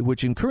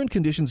 which in current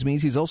conditions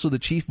means he's also the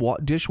chief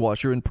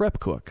dishwasher and prep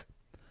cook.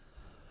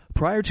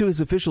 Prior to his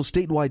official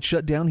statewide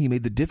shutdown, he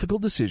made the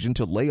difficult decision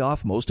to lay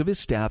off most of his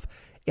staff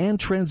and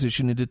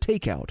transition into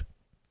takeout.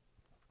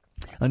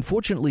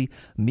 Unfortunately,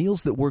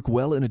 meals that work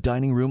well in a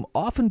dining room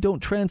often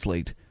don't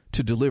translate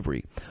to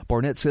delivery.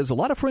 Barnett says a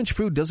lot of French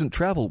food doesn't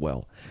travel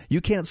well.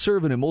 You can't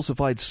serve an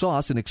emulsified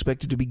sauce and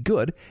expect it to be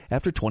good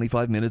after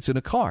 25 minutes in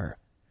a car.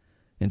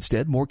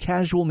 Instead, more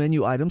casual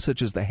menu items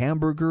such as the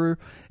hamburger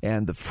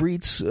and the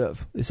frites,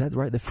 is that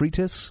right, the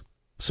frites?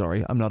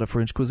 Sorry, I'm not a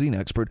French cuisine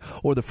expert,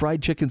 or the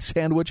fried chicken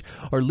sandwich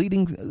are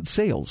leading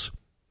sales.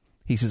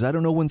 He says, I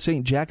don't know when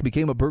St. Jack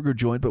became a burger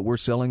joint, but we're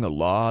selling a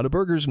lot of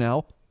burgers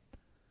now.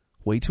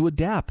 Way to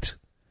adapt.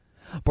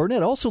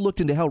 Barnett also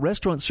looked into how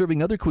restaurants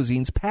serving other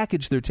cuisines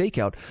package their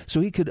takeout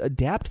so he could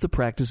adapt the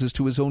practices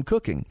to his own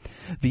cooking.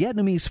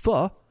 Vietnamese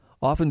pho,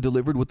 often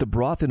delivered with the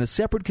broth in a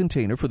separate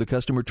container for the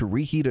customer to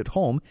reheat at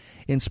home,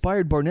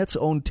 inspired Barnett's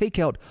own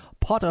takeout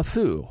pot au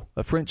feu,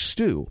 a French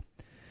stew.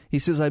 He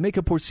says, I make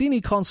a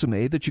porcini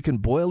consommé that you can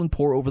boil and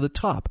pour over the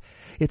top.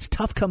 It's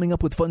tough coming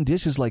up with fun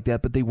dishes like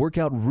that, but they work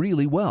out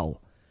really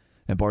well.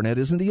 And Barnett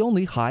isn't the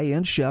only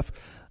high-end chef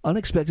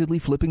unexpectedly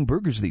flipping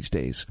burgers these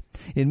days.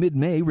 In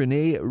mid-May,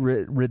 René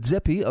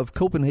Redzepi of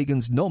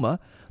Copenhagen's Noma,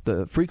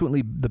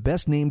 frequently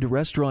named the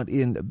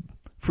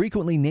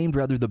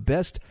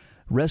best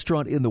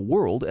restaurant in the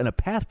world and a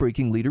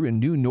path-breaking leader in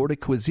new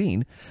Nordic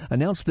cuisine,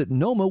 announced that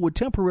Noma would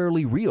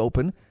temporarily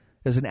reopen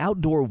as an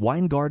outdoor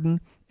wine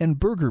garden and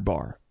burger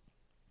bar.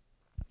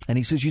 And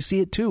he says you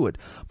see it too at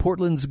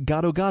Portland's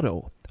Gado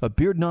Gado, a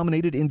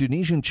Beard-nominated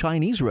Indonesian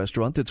Chinese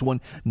restaurant that's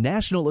won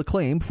national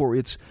acclaim for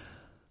its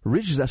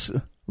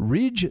Rijstafel,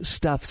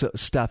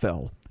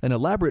 an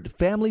elaborate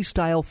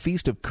family-style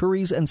feast of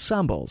curries and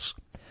sambals.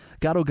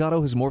 Gado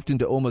Gado has morphed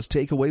into Oma's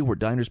Takeaway, where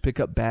diners pick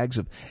up bags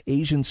of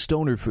Asian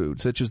stoner food,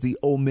 such as the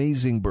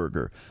Omazing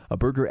Burger, a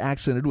burger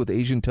accented with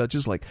Asian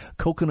touches like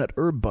coconut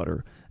herb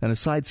butter, and a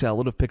side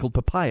salad of pickled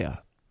papaya.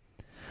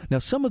 Now,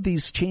 some of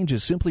these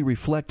changes simply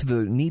reflect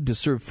the need to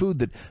serve food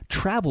that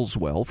travels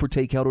well for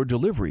takeout or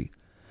delivery.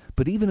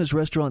 But even as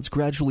restaurants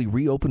gradually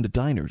reopen to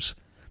diners,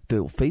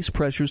 they'll face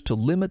pressures to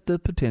limit the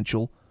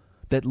potential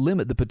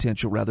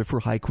for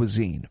high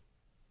cuisine.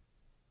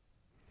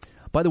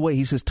 By the way,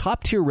 he says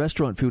top-tier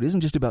restaurant food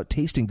isn't just about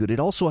tasting good. It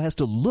also has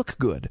to look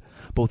good,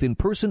 both in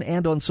person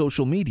and on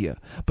social media.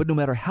 But no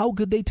matter how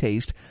good they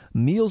taste,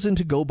 meals in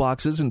to-go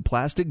boxes and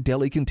plastic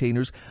deli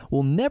containers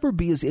will never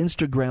be as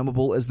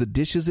Instagrammable as the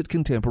dishes at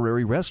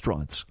contemporary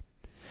restaurants.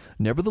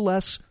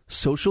 Nevertheless,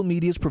 social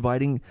media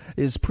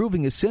is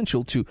proving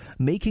essential to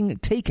making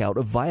takeout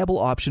a viable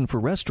option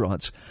for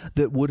restaurants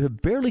that would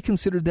have barely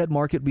considered that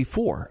market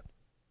before.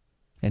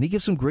 And he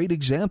gives some great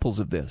examples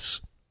of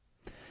this.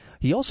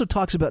 He also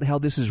talks about how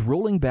this is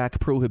rolling back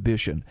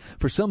prohibition.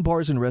 For some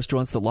bars and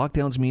restaurants, the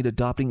lockdowns mean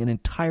adopting an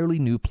entirely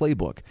new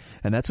playbook,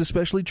 and that's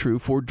especially true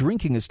for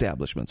drinking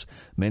establishments,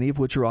 many of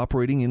which are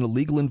operating in a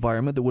legal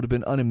environment that would have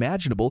been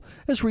unimaginable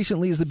as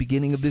recently as the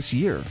beginning of this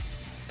year.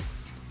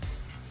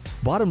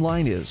 Bottom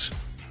line is,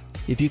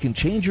 if you can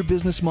change your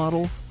business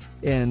model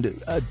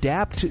and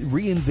adapt,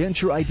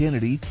 reinvent your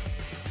identity,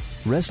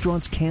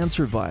 restaurants can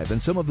survive, and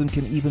some of them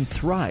can even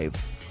thrive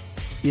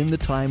in the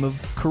time of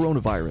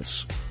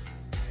coronavirus.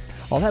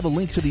 I'll have a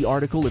link to the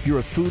article. If you're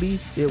a foodie,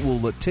 it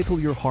will tickle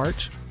your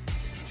heart.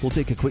 We'll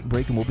take a quick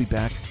break, and we'll be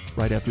back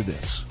right after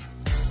this.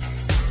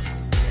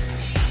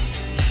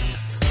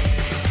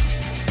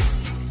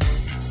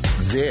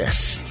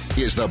 This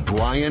is The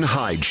Brian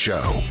Hyde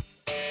Show.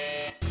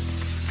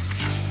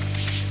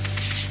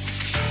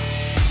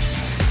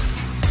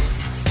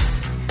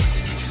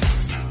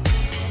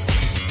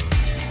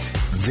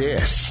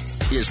 This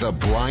is The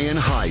Brian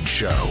Hyde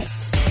Show.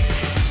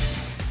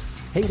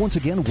 Hey, once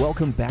again,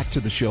 welcome back to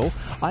the show.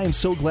 I am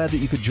so glad that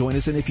you could join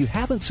us. And if you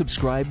haven't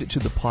subscribed to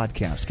the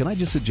podcast, can I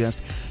just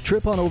suggest,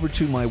 trip on over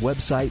to my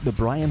website,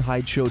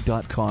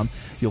 thebrianhydeshow.com.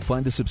 You'll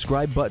find the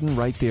subscribe button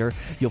right there.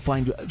 You'll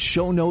find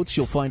show notes.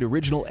 You'll find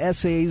original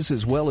essays,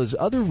 as well as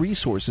other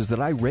resources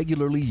that I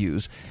regularly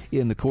use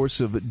in the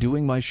course of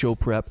doing my show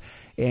prep.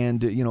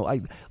 And,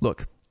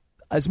 look,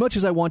 as much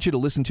as I want you to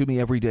listen to me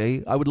every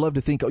day, I would love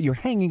to think, you're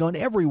hanging on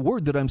every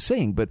word that I'm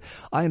saying. But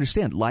I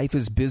understand life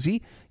is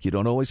busy. You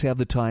don't always have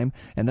the time.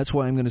 And that's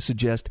why I'm going to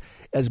suggest,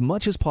 as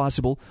much as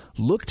possible,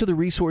 look to the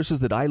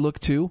resources that I look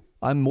to.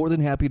 I'm more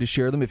than happy to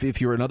share them.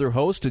 If you're another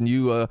host and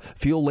you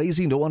feel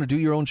lazy and don't want to do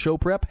your own show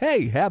prep,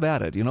 hey, have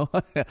at it.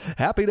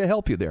 Happy to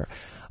help you there.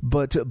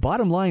 But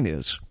bottom line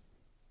is,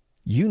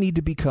 you need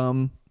to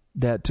become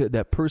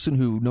that person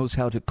who knows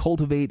how to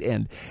cultivate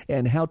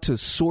and how to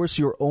source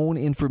your own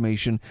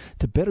information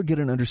to better get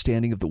an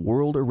understanding of the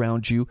world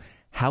around you,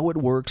 how it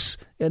works,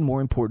 and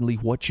more importantly,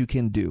 what you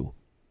can do.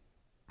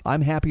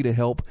 I'm happy to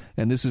help,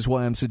 and this is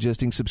why I'm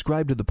suggesting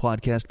subscribe to the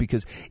podcast,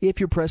 because if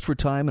you're pressed for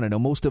time, and I know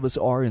most of us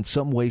are in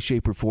some way,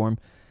 shape, or form,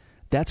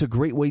 that's a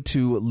great way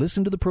to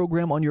listen to the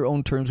program on your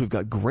own terms. We've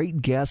got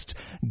great guests.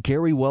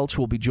 Gary Welch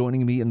will be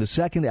joining me in the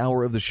second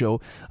hour of the show.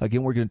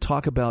 Again, we're going to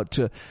talk about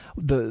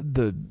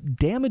the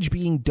damage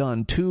being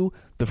done to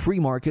the free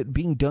market,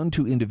 being done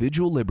to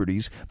individual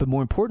liberties. But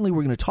more importantly,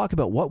 we're going to talk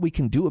about what we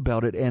can do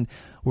about it. And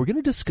we're going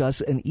to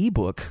discuss an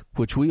ebook,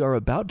 which we are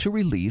about to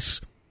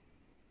release,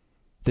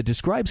 that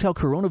describes how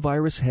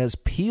coronavirus has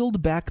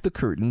peeled back the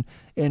curtain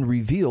and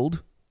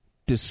revealed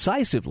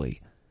decisively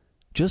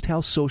just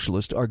how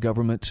socialist our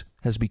government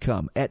has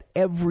become at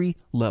every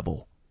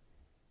level.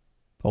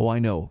 Oh, I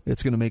know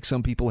it's going to make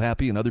some people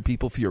happy and other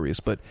people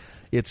furious, but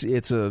it's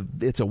a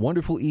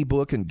wonderful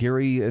ebook, and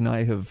Gary and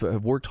I have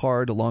worked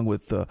hard along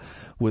with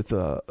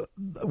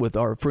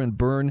our friend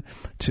Byrne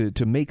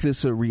to make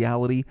this a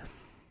reality,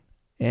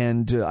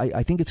 and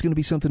I think it's going to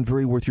be something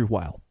very worth your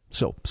while.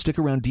 So stick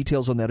around.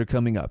 Details on that are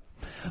coming up.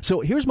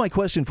 So here's my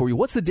question for you: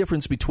 what's the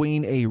difference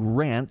between a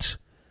rant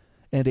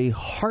and a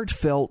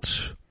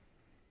heartfelt,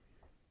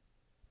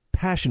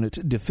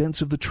 passionate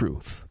defense of the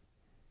truth?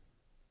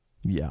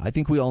 Yeah, I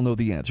think we all know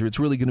the answer. It's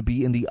really going to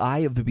be in the eye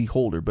of the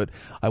beholder. But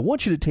I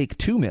want you to take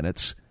 2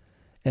 minutes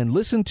and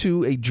listen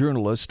to a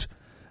journalist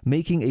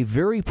making a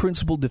very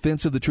principled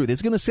defense of the truth.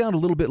 It's going to sound a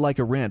little bit like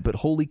a rant, but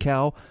holy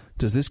cow,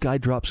 does this guy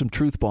drop some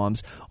truth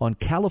bombs on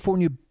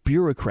California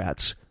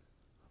bureaucrats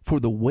for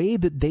the way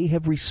that they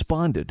have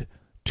responded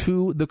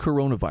to the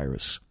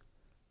coronavirus.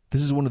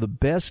 This is one of the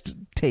best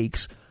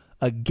takes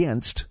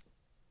against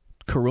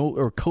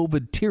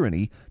COVID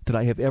tyranny that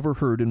I have ever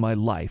heard in my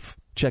life.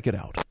 Check it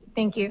out.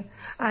 Thank you.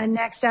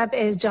 Next up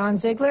is John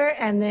Ziegler,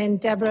 and then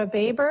Deborah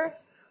Baber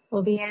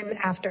will be in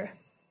after.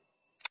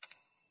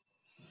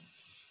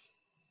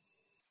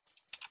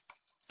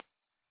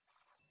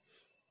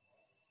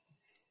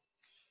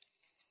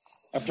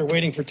 After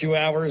waiting for 2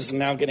 hours and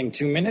now getting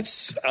 2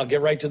 minutes, I'll get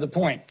right to the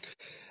point.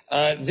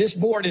 This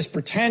board is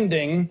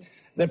pretending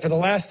that for the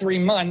last 3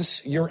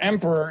 months, your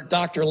emperor,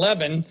 Dr.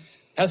 Levin,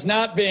 has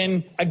not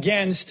been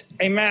against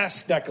a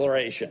mask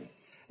declaration.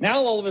 Now,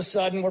 all of a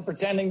sudden, we're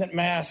pretending that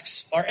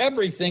masks are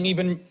everything,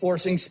 even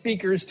forcing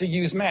speakers to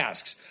use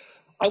masks.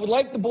 I would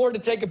like the board to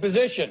take a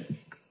position.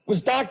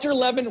 Was Dr.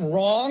 Levin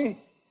wrong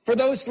for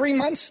those 3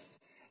 months?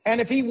 And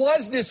if he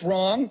was this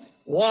wrong,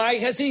 why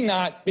has he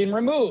not been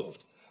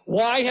removed?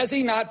 Why has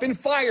he not been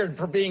fired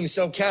for being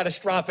so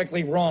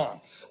catastrophically wrong?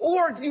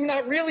 Or do you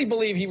not really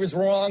believe he was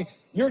wrong?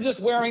 You're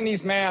just wearing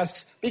these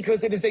masks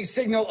because it is a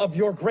signal of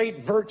your great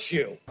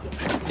virtue.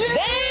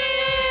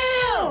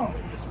 Damn!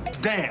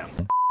 Damn.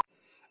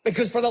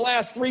 Because for the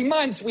last 3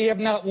 months, we have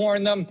not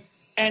worn them,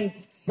 and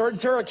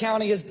Ventura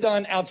County has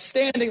done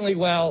outstandingly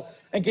well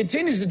and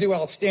continues to do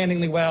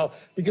outstandingly well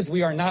because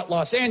we are not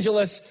Los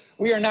Angeles,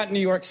 we are not New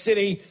York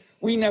City,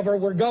 we never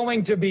were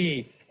going to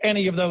be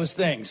any of those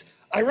things.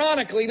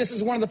 Ironically, this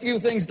is one of the few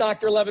things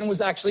Dr. Levin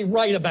was actually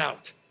right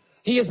about.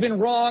 He has been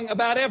wrong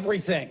about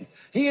everything.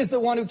 He is the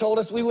one who told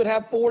us we would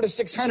have 400 to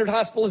 600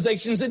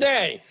 hospitalizations a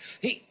day.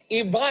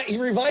 He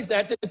revised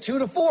that to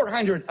 200 to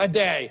 400 a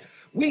day.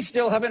 We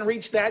still haven't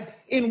reached that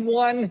in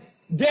 1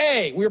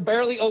 day. We're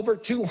barely over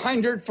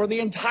 200 for the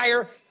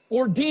entire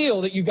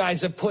ordeal that you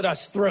guys have put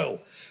us through.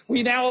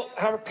 We now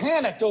are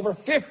panicked over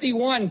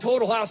 51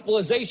 total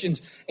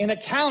hospitalizations in a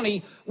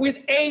county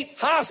with 8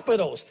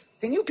 hospitals.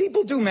 Can you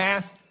people do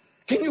math?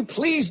 Can you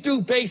please do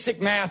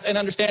basic math and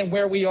understand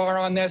where we are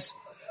on this?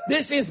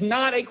 This is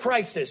not a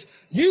crisis.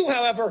 You,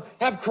 however,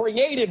 have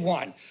created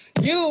one.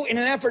 You, in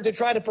an effort to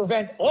try to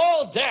prevent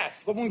all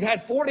death, when we've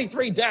had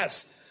 43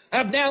 deaths,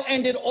 have now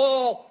ended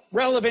all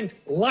relevant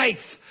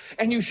life.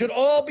 And you should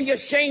all be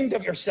ashamed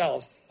of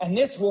yourselves. And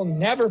this will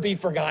never be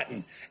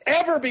forgotten,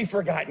 ever be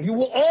forgotten. You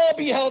will all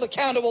be held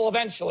accountable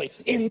eventually,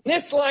 in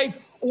this life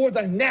or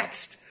the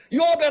next.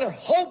 You all better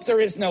hope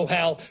there is no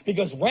hell,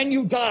 because when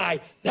you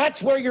die,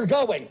 that's where you're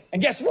going. And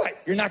guess what?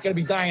 You're not going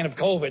to be dying of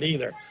COVID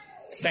either.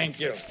 Thank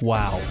you.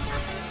 Wow.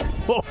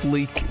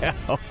 Holy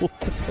cow.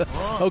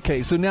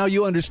 Okay, so now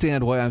you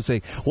understand why I'm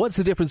saying, what's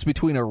the difference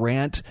between a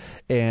rant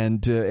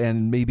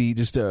and maybe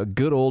just a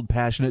good old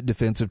passionate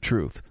defense of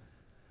truth?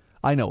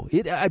 I know.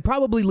 I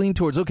probably lean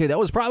towards, okay, that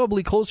was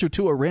probably closer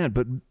to a rant,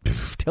 but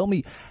tell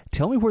me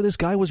where this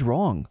guy was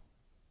wrong.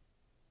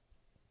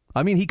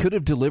 I mean, he could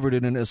have delivered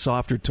it in a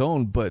softer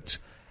tone, but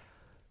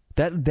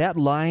that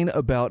line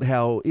about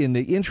how in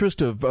the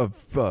interest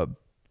of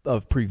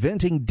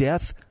preventing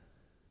death,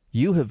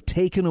 you have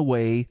taken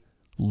away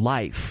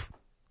life.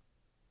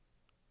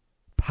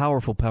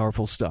 Powerful,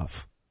 powerful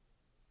stuff.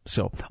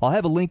 So I'll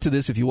have a link to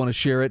this if you want to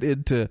share it.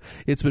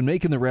 It's been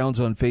making the rounds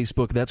on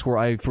Facebook. That's where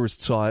I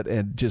first saw it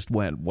and just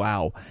went,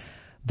 wow,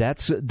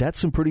 that's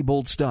some pretty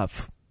bold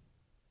stuff.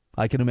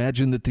 I can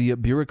imagine that the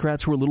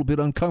bureaucrats were a little bit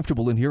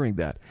uncomfortable in hearing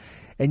that.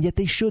 And yet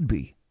they should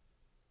be.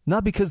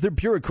 Not because they're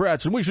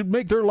bureaucrats and we should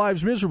make their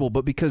lives miserable,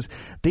 but because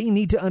they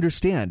need to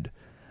understand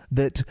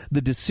that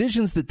the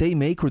decisions that they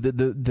make or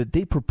that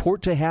they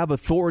purport to have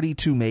authority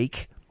to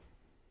make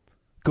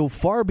go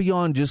far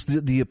beyond just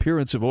the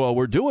appearance of, well,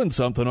 we're doing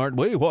something, aren't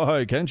we?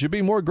 Why, can't you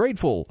be more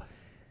grateful?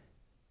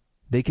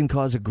 They can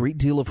cause a great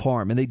deal of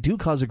harm, and they do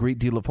cause a great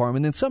deal of harm.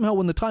 And then somehow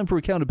when the time for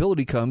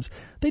accountability comes,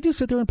 they just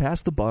sit there and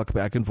pass the buck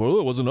back and forth. Oh,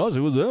 it wasn't us,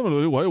 it was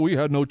them. Why, we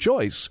had no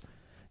choice.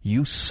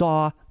 You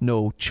saw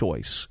no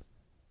choice.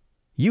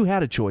 You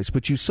had a choice,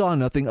 but you saw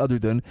nothing other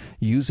than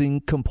using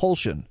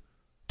compulsion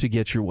to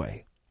get your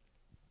way.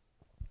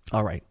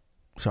 All right.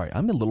 Sorry,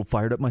 I'm a little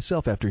fired up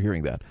myself after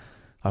hearing that.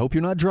 I hope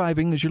you're not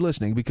driving as you're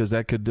listening, because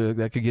that could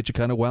get you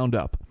kind of wound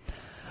up.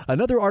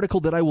 Another article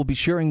that I will be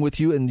sharing with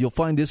you, and you'll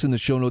find this in the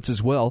show notes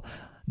as well.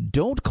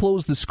 Don't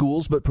close the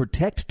schools, but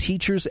protect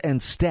teachers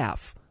and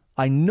staff.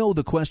 I know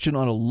the question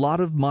on a lot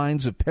of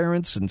minds of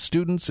parents and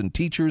students and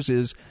teachers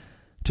is,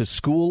 to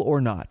school or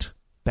not?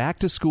 Back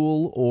to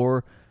school,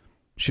 or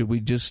should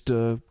we just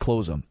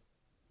close them?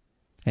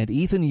 And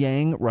Ethan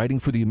Yang, writing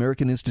for the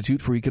American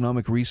Institute for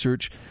Economic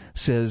Research,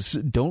 says,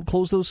 don't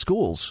close those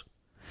schools.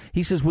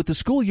 He says, with the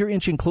school year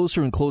inching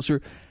closer and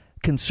closer,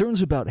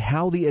 concerns about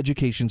how the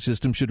education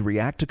system should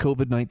react to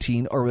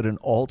COVID-19 are at an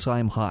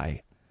all-time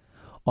high.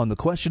 On the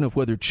question of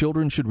whether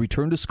children should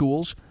return to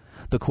schools,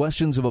 the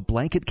questions of a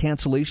blanket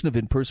cancellation of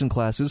in-person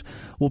classes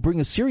will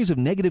bring a series of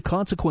negative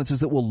consequences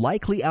that will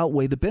likely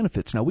outweigh the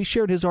benefits. Now, we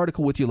shared his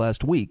article with you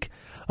last week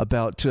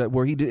about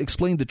where he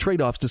explained the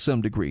trade-offs to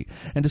some degree.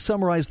 And to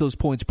summarize those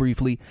points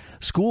briefly,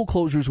 school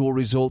closures will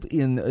result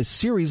in a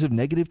series of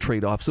negative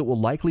trade-offs that will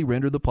likely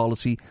render the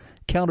policy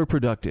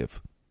counterproductive.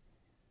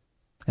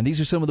 And these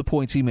are some of the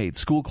points he made.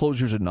 School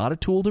closures are not a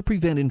tool to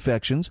prevent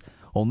infections,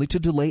 only to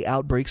delay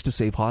outbreaks to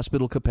save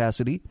hospital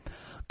capacity.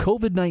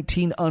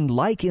 COVID-19,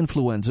 unlike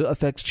influenza,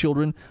 affects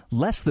children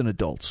less than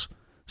adults,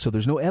 so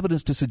there's no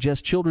evidence to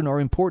suggest children are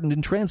important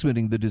in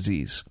transmitting the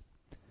disease.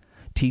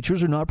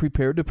 Teachers are not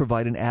prepared to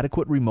provide an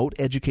adequate remote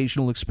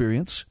educational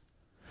experience.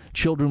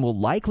 Children will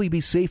likely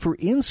be safer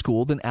in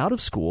school than out of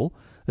school,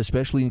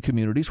 especially in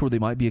communities where they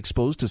might be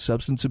exposed to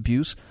substance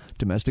abuse,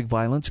 domestic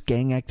violence,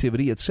 gang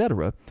activity,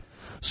 etc.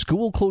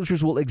 School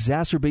closures will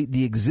exacerbate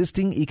the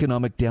existing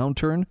economic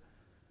downturn.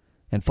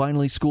 And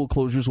finally, school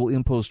closures will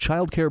impose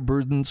childcare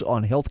burdens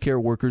on healthcare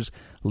workers,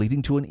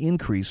 leading to an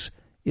increase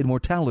in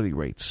mortality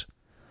rates.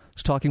 I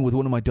was talking with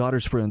one of my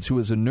daughter's friends who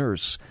is a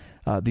nurse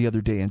the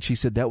other day, and she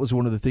said that was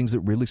one of the things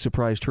that really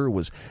surprised her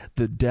was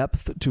the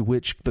depth to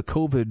which the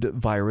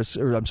coronavirus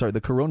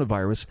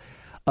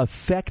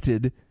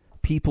affected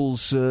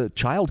people's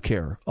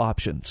childcare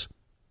options.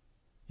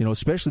 You know,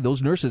 especially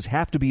those nurses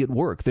have to be at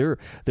work. They're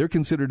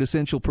considered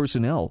essential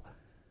personnel.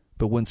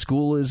 But when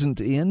school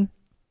isn't in,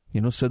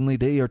 you know, suddenly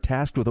they are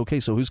tasked with, okay,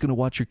 so who's going to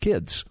watch your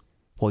kids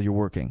while you're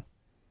working?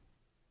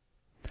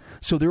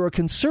 So there are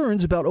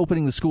concerns about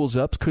opening the schools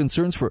up,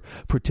 concerns for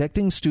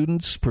protecting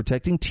students,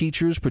 protecting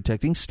teachers,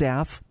 protecting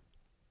staff.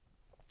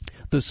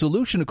 The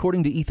solution,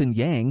 according to Ethan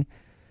Yang,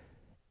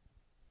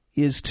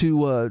 is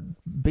to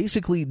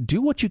basically do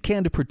what you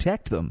can to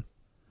protect them,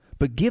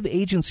 but give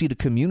agency to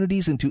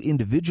communities and to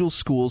individual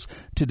schools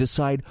to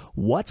decide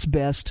what's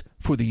best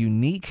for the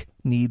unique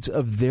needs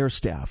of their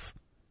staff.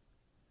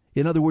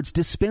 In other words,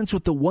 dispense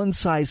with the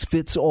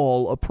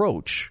one-size-fits-all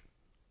approach.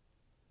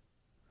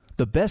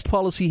 The best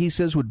policy, he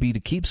says, would be to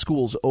keep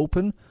schools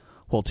open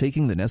while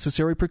taking the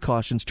necessary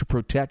precautions to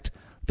protect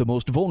the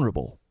most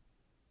vulnerable.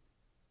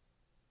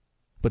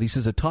 But he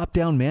says a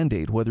top-down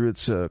mandate, whether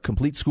it's a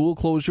complete school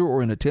closure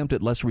or an attempt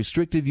at less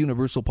restrictive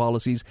universal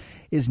policies,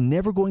 is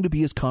never going to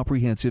be as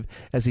comprehensive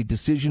as a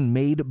decision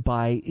made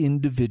by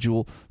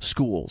individual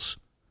schools,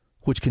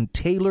 which can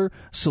tailor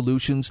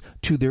solutions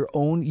to their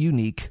own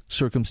unique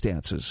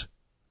circumstances.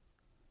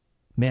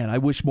 Man, I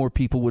wish more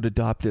people would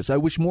adopt this. I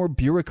wish more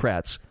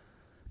bureaucrats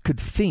could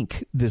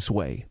think this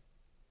way.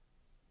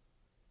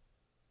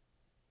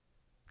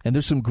 And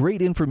there's some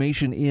great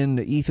information in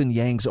Ethan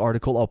Yang's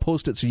article. I'll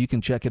post it so you can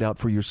check it out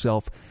for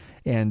yourself.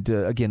 And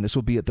again, this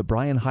will be at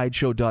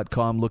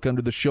thebrianhydeshow.com. Look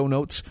under the show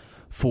notes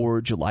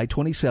for July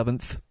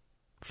 27th,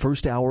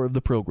 first hour of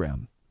the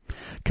program.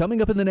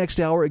 Coming up in the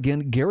next hour,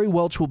 again, Gary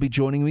Welch will be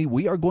joining me.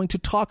 We are going to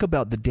talk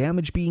about the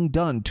damage being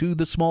done to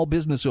the small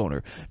business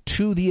owner,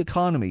 to the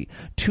economy,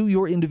 to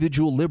your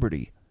individual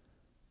liberty.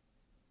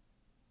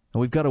 And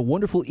we've got a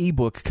wonderful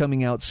ebook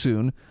coming out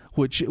soon,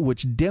 which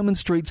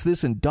demonstrates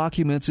this and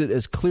documents it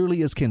as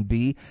clearly as can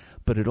be,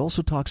 but it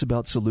also talks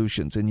about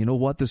solutions. And you know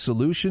what? The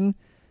solution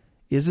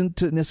isn't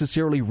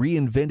necessarily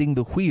reinventing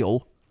the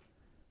wheel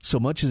so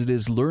much as it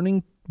is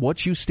learning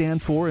what you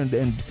stand for and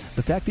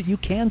the fact that you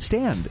can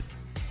stand.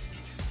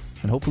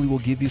 And hopefully we'll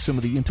give you some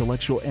of the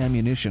intellectual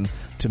ammunition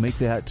to make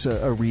that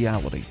a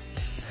reality.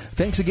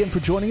 Thanks again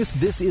for joining us.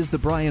 This is The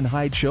Brian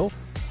Hyde Show.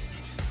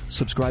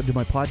 Subscribe to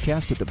my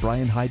podcast at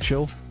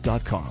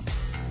thebrianhydeshow.com.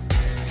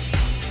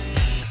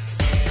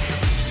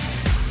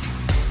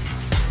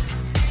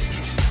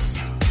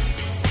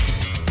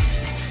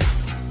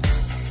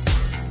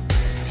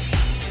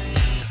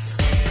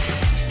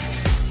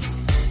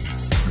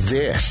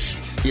 This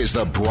is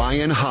The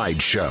Brian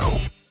Hyde Show.